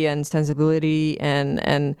musicality and sensibility,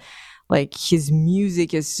 and like his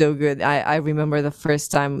music is so good. I remember the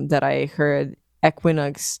first time that I heard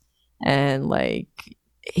Equinox, and like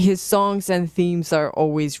his songs and themes are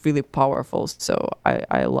always really powerful. So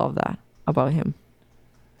I love that about him.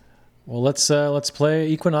 Well, let's play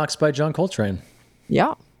Equinox by John Coltrane.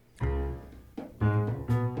 Yeah.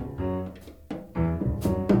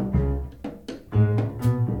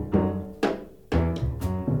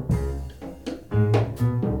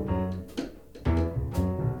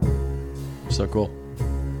 So cool.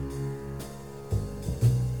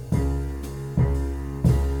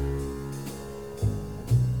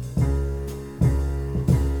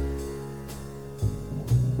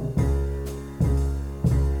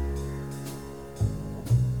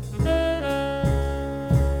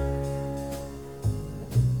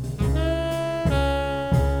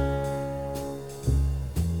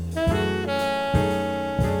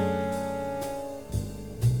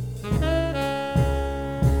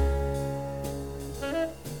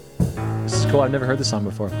 Cool. I've never heard this song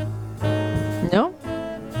before. No?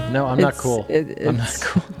 No, I'm not cool. I'm not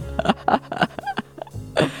cool.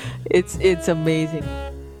 It's amazing.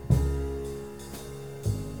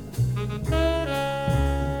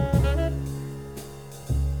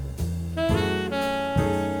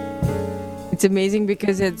 It's amazing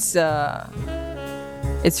because it's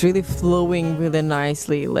really flowing really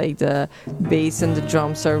nicely. Like the bass and the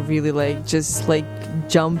drums are really like just like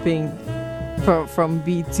jumping from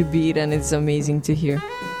beat to beat, and it's amazing to hear.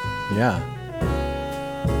 Yeah.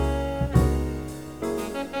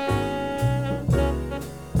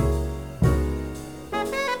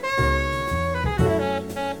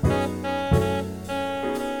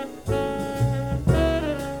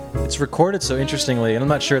 It's recorded so interestingly, and I'm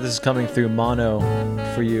not sure if this is coming through mono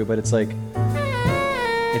for you, but it's like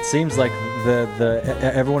it seems like the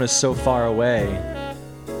everyone is so far away.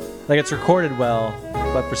 Like it's recorded well,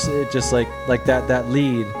 but it just like that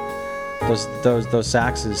lead, those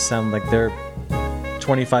saxes sound like they're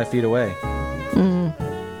 25 feet away. Mm.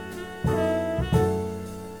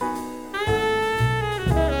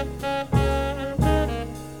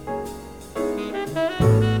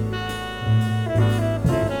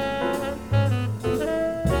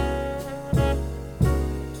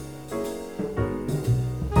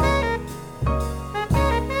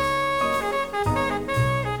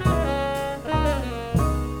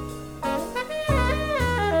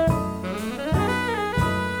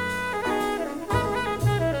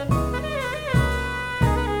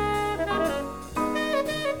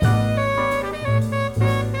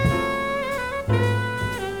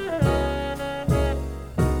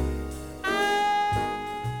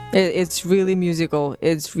 It's really musical.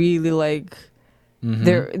 It's really like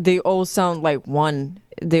they all sound like one.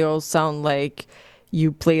 They all sound like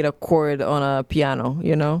you played a chord on a piano,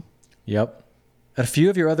 you know? Yep. A few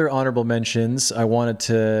of your other honorable mentions I wanted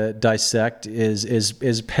to dissect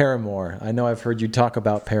is Paramore. I know I've heard you talk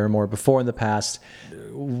about Paramore before in the past.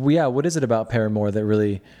 yeah, what is it about Paramore that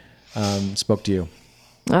really spoke to you?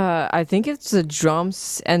 I think it's the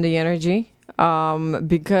drums and the energy.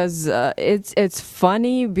 Because it's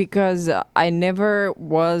funny because I never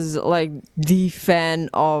was like the fan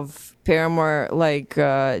of Paramore, like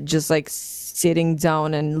just like sitting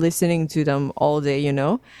down and listening to them all day,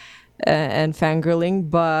 and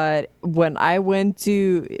fangirling. But when I went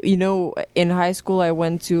to, in high school, I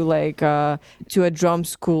went to like to a drum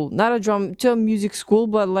school, not a drum, to a music school,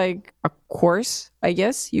 but like a course, I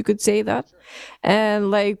guess you could say that.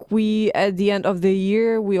 And like we, at the end of the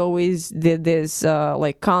year, we always did this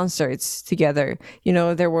like concerts together.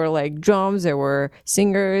 There were like drums, there were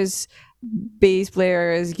singers, bass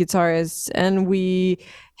players, guitarists, and we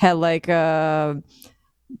had like a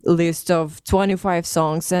list of 25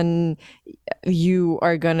 songs, and you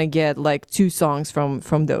are gonna get like two songs from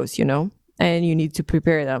those, and you need to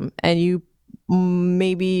prepare them, and you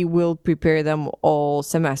maybe will prepare them all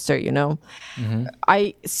semester.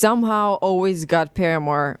 I somehow always got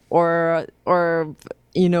Paramore or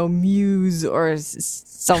Muse or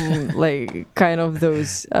some like kind of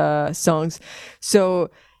those songs. So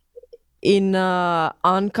in a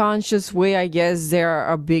unconscious way, I guess they're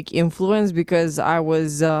a big influence because I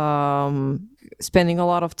was spending a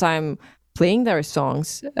lot of time playing their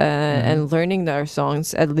songs and learning their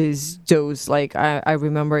songs, at least those. Like I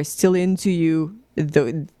remember Still Into You.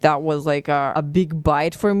 That was like a big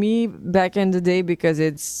bite for me back in the day because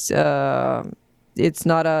it's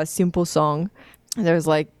not a simple song. There's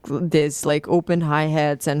like this like open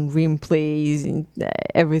hi-hats and rim plays and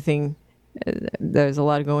everything. There's a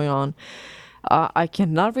lot going on. I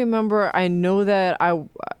cannot remember. I know that I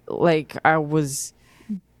was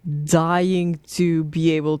dying to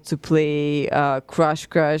be able to play Crush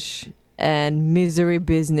Crush and Misery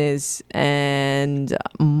Business and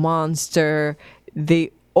Monster.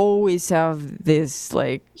 They always have this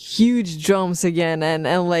like huge drums again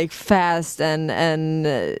and like fast and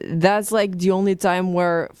that's like the only time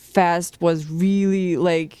where fast was really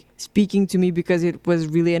like speaking to me because it was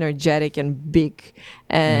really energetic and big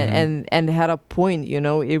and had a point.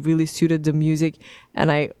 It really suited the music,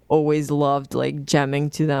 and I always loved like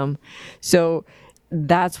jamming to them. So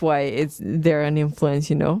that's why they're an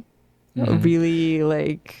influence. Really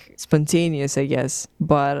like spontaneous, I guess.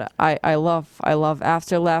 But I love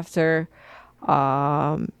After Laughter,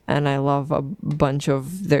 and I love a bunch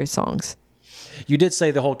of their songs. You did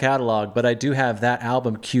say the whole catalog, but I do have that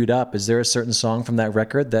album queued up. Is there a certain song from that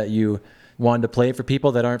record that you wanted to play for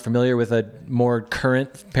people that aren't familiar with a more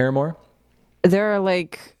current Paramore? There are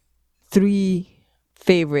like 3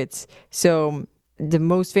 favorites. So the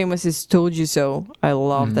most famous is Told You So. I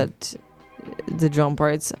love that, the drum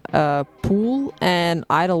parts. Pool and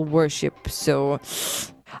Idol Worship. So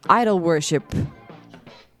Idol Worship.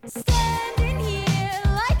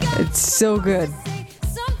 It's so good.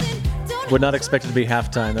 Would not expect it to be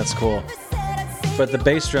halftime. That's cool. But the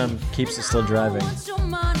bass drum keeps it still driving.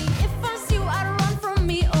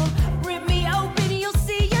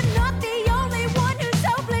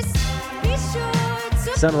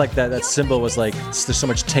 Sounded like that cymbal was like, there's so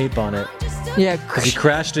much tape on it. Yeah. Because he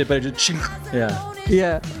crashed it, but it just, yeah.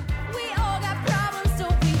 Yeah.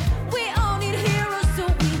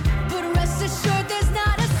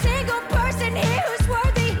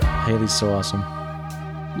 Haley's so awesome.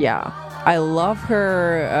 Yeah. I love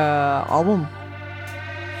her album.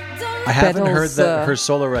 I haven't heard Petals, her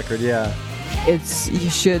solo record. Yeah,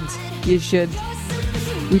 you should.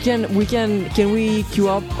 Can we queue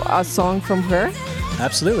up a song from her?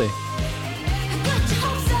 absolutely.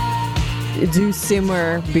 Do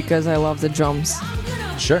Simmer because I love the drums.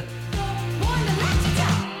 Sure.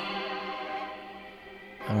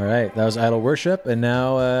 All right, that was Idol Worship, and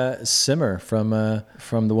now Simmer from the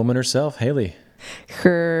woman herself, Haley.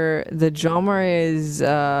 The drummer is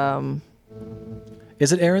Is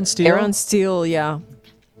it Aaron Steele? Aaron Steele. Yeah,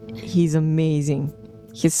 he's amazing.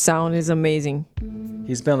 His sound is amazing.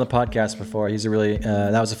 He's been on the podcast before. He's a really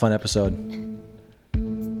that was a fun episode.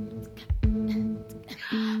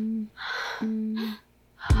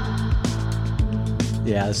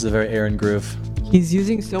 Yeah, this is a very Aaron groove. He's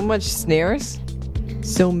using so much snares,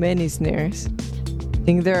 so many snares. I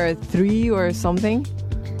think there are 3 or something.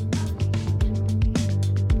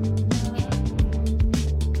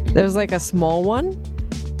 There's like a small one,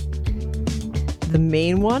 the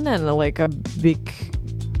main one, and like a big,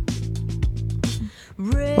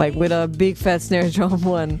 like with a big fat snare drum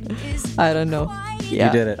one. I don't know. Yeah.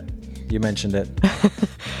 You did it. You mentioned it.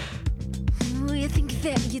 You think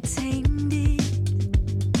that you tamed it,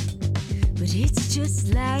 but it's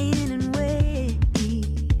just lying in wait.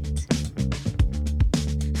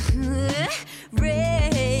 Red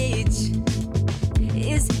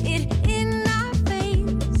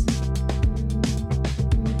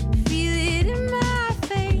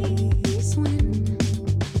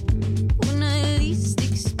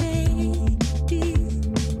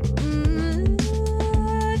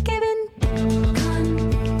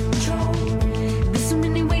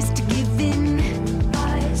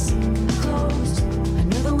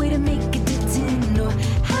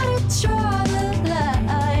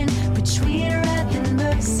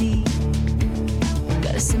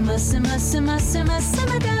simmer, simmer, simmer,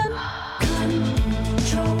 simmer down.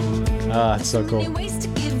 Control. Ah, it's so cool. Many ways to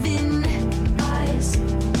give in. Eyes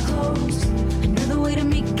closed. Another way to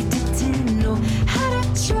make it to 10. Know how to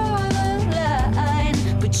draw the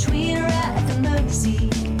line between wrath and mercy.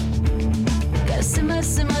 Gotta simmer,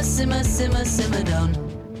 simmer, simmer, simmer, simmer down.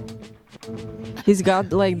 He's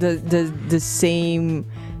got like the same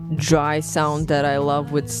dry sound that I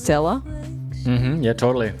love with Stella. Mm-hmm. Yeah,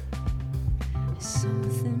 totally.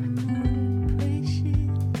 Something more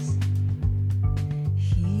precious.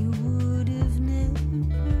 He would have never.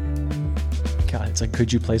 God, it's like,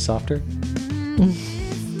 could you play softer?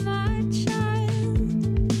 If my child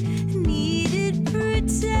needed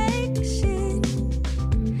protection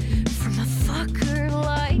from a fucker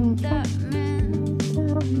like that man,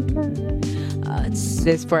 I'd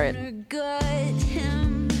This part. sooner gut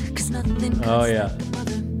him. 'Cause nothing Oh, cuts yeah. like a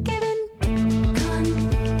mother giving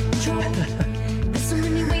control. There's so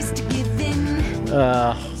many ways to give in.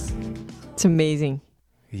 It's amazing.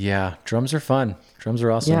 Yeah, drums are fun. Drums are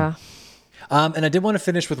awesome. Yeah. And I did want to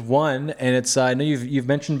finish with one, and it's I know you've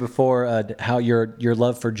mentioned before how your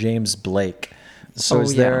love for James Blake. So Oh,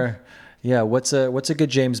 is yeah. there, what's a good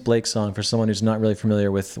James Blake song for someone who's not really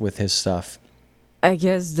familiar with his stuff? I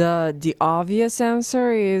guess the obvious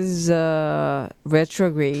answer is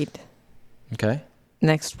Retrograde. Okay.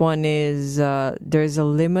 Next one is There's a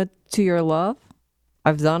Limit to Your Love.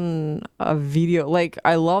 I've done a video. Like,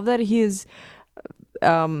 I love that he's,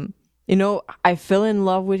 I fell in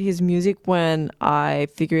love with his music when I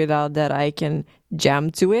figured out that I can jam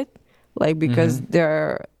to it. Like, because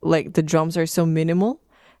they're, like, the drums are so minimal.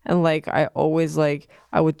 And, like, I always, like,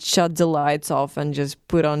 I would shut the lights off and just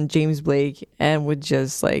put on James Blake and would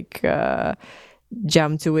just, like,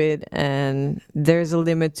 jam to it. And There's a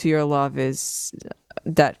Limit to Your Love is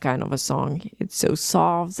that kind of a song. It's so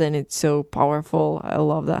soft and it's so powerful. I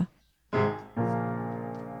love that.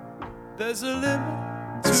 There's a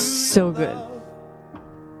limit to So your good. love.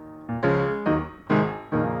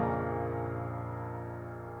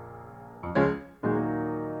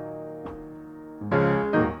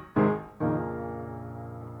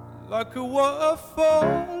 Like a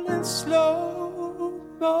waterfall in slow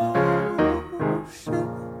motion.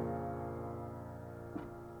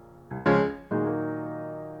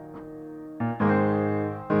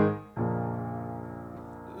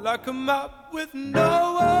 Like a map with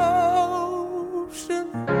no ocean.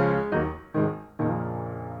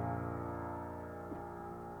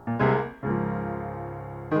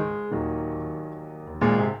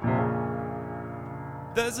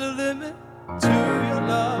 There's a limit to your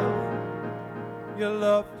love. Your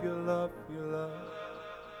love, your love, your love.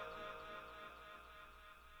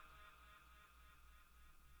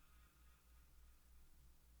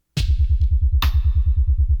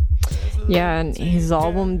 Yeah, and his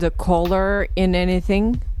album The Color in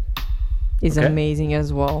Anything is Okay. amazing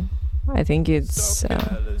as well. I think it's So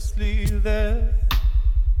carelessly there.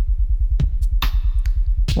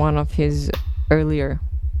 one of his earlier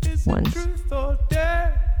Is it ones. truth or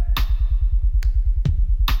dare?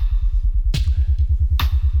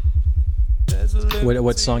 There's a limit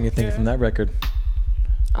What to song you your think from care. that record?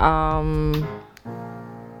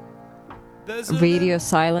 There's a Radio limit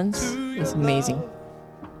Silence to your is amazing. love.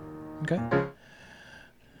 Okay.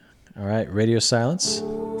 All right, Radio Silence.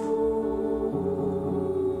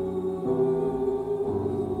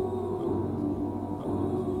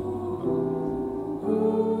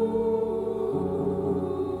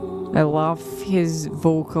 I love his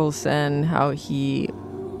vocals and how he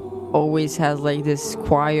always has like this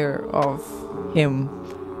choir of him.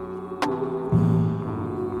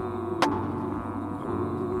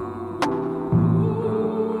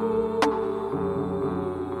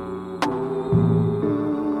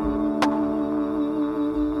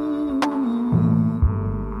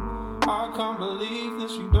 I can't believe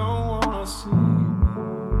this, you don't wanna see.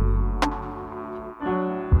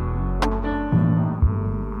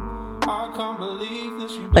 I can't believe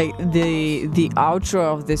this, you Like don't the outro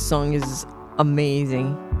of this song is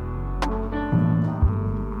amazing.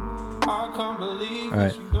 I can't believe All right.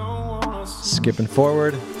 this, you don't wanna see. Skipping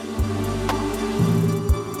forward.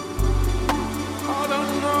 I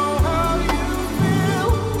don't know how you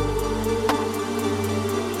feel.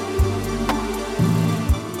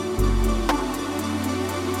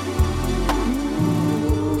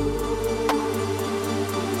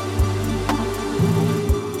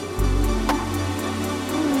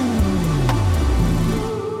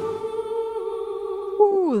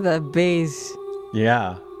 Ooh, that bass.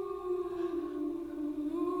 Yeah.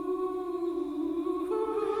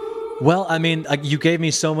 Well, I mean, you gave me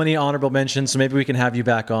so many honorable mentions, so maybe we can have you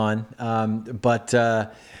back on. But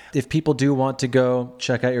if people do want to go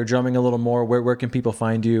check out your drumming a little more, where can people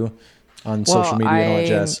find you on social media and all that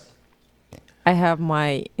jazz? I have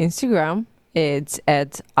my Instagram. It's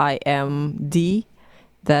at IMD,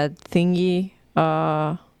 that thingy.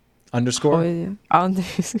 Underscore?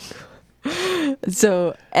 Underscore.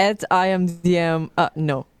 So at IMDM.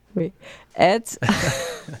 No, wait. At.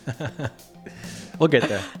 We'll get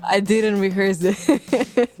there. I didn't rehearse it.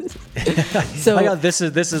 So I got this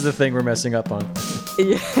is the thing we're messing up on.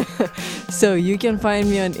 Yeah. So you can find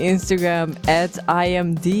me on Instagram at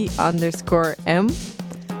IMD_M.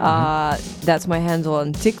 That's my handle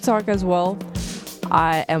on TikTok as well.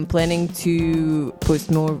 I am planning to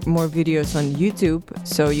post more videos on YouTube,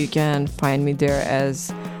 so you can find me there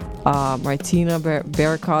as Martina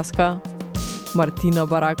Barakoska. Martina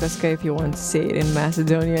Barakoska, if you want to say it in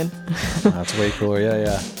Macedonian. That's way cooler.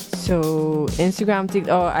 Yeah. So Instagram,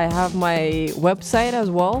 TikTok. I have my website as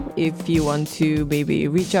well. If you want to maybe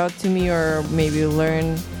reach out to me or maybe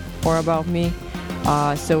learn more about me.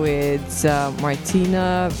 So it's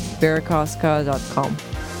martinabarakoska.com.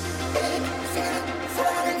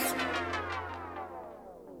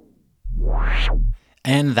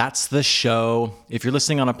 And that's the show. If you're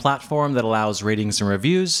listening on a platform that allows ratings and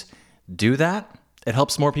reviews, do that. It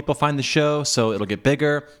helps more people find the show, so it'll get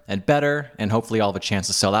bigger and better, and hopefully I'll have a chance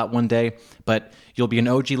to sell out one day. But you'll be an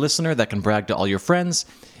OG listener that can brag to all your friends.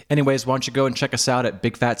 Anyways, why don't you go and check us out at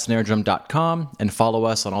bigfatsnaredrum.com and follow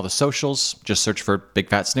us on all the socials. Just search for Big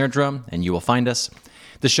Fat Snare Drum and you will find us.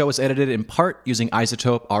 The show is edited in part using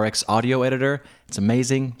Isotope RX Audio Editor. It's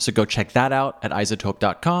amazing, so go check that out at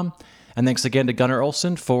isotope.com. And thanks again to Gunnar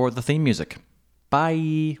Olsen for the theme music.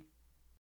 Bye!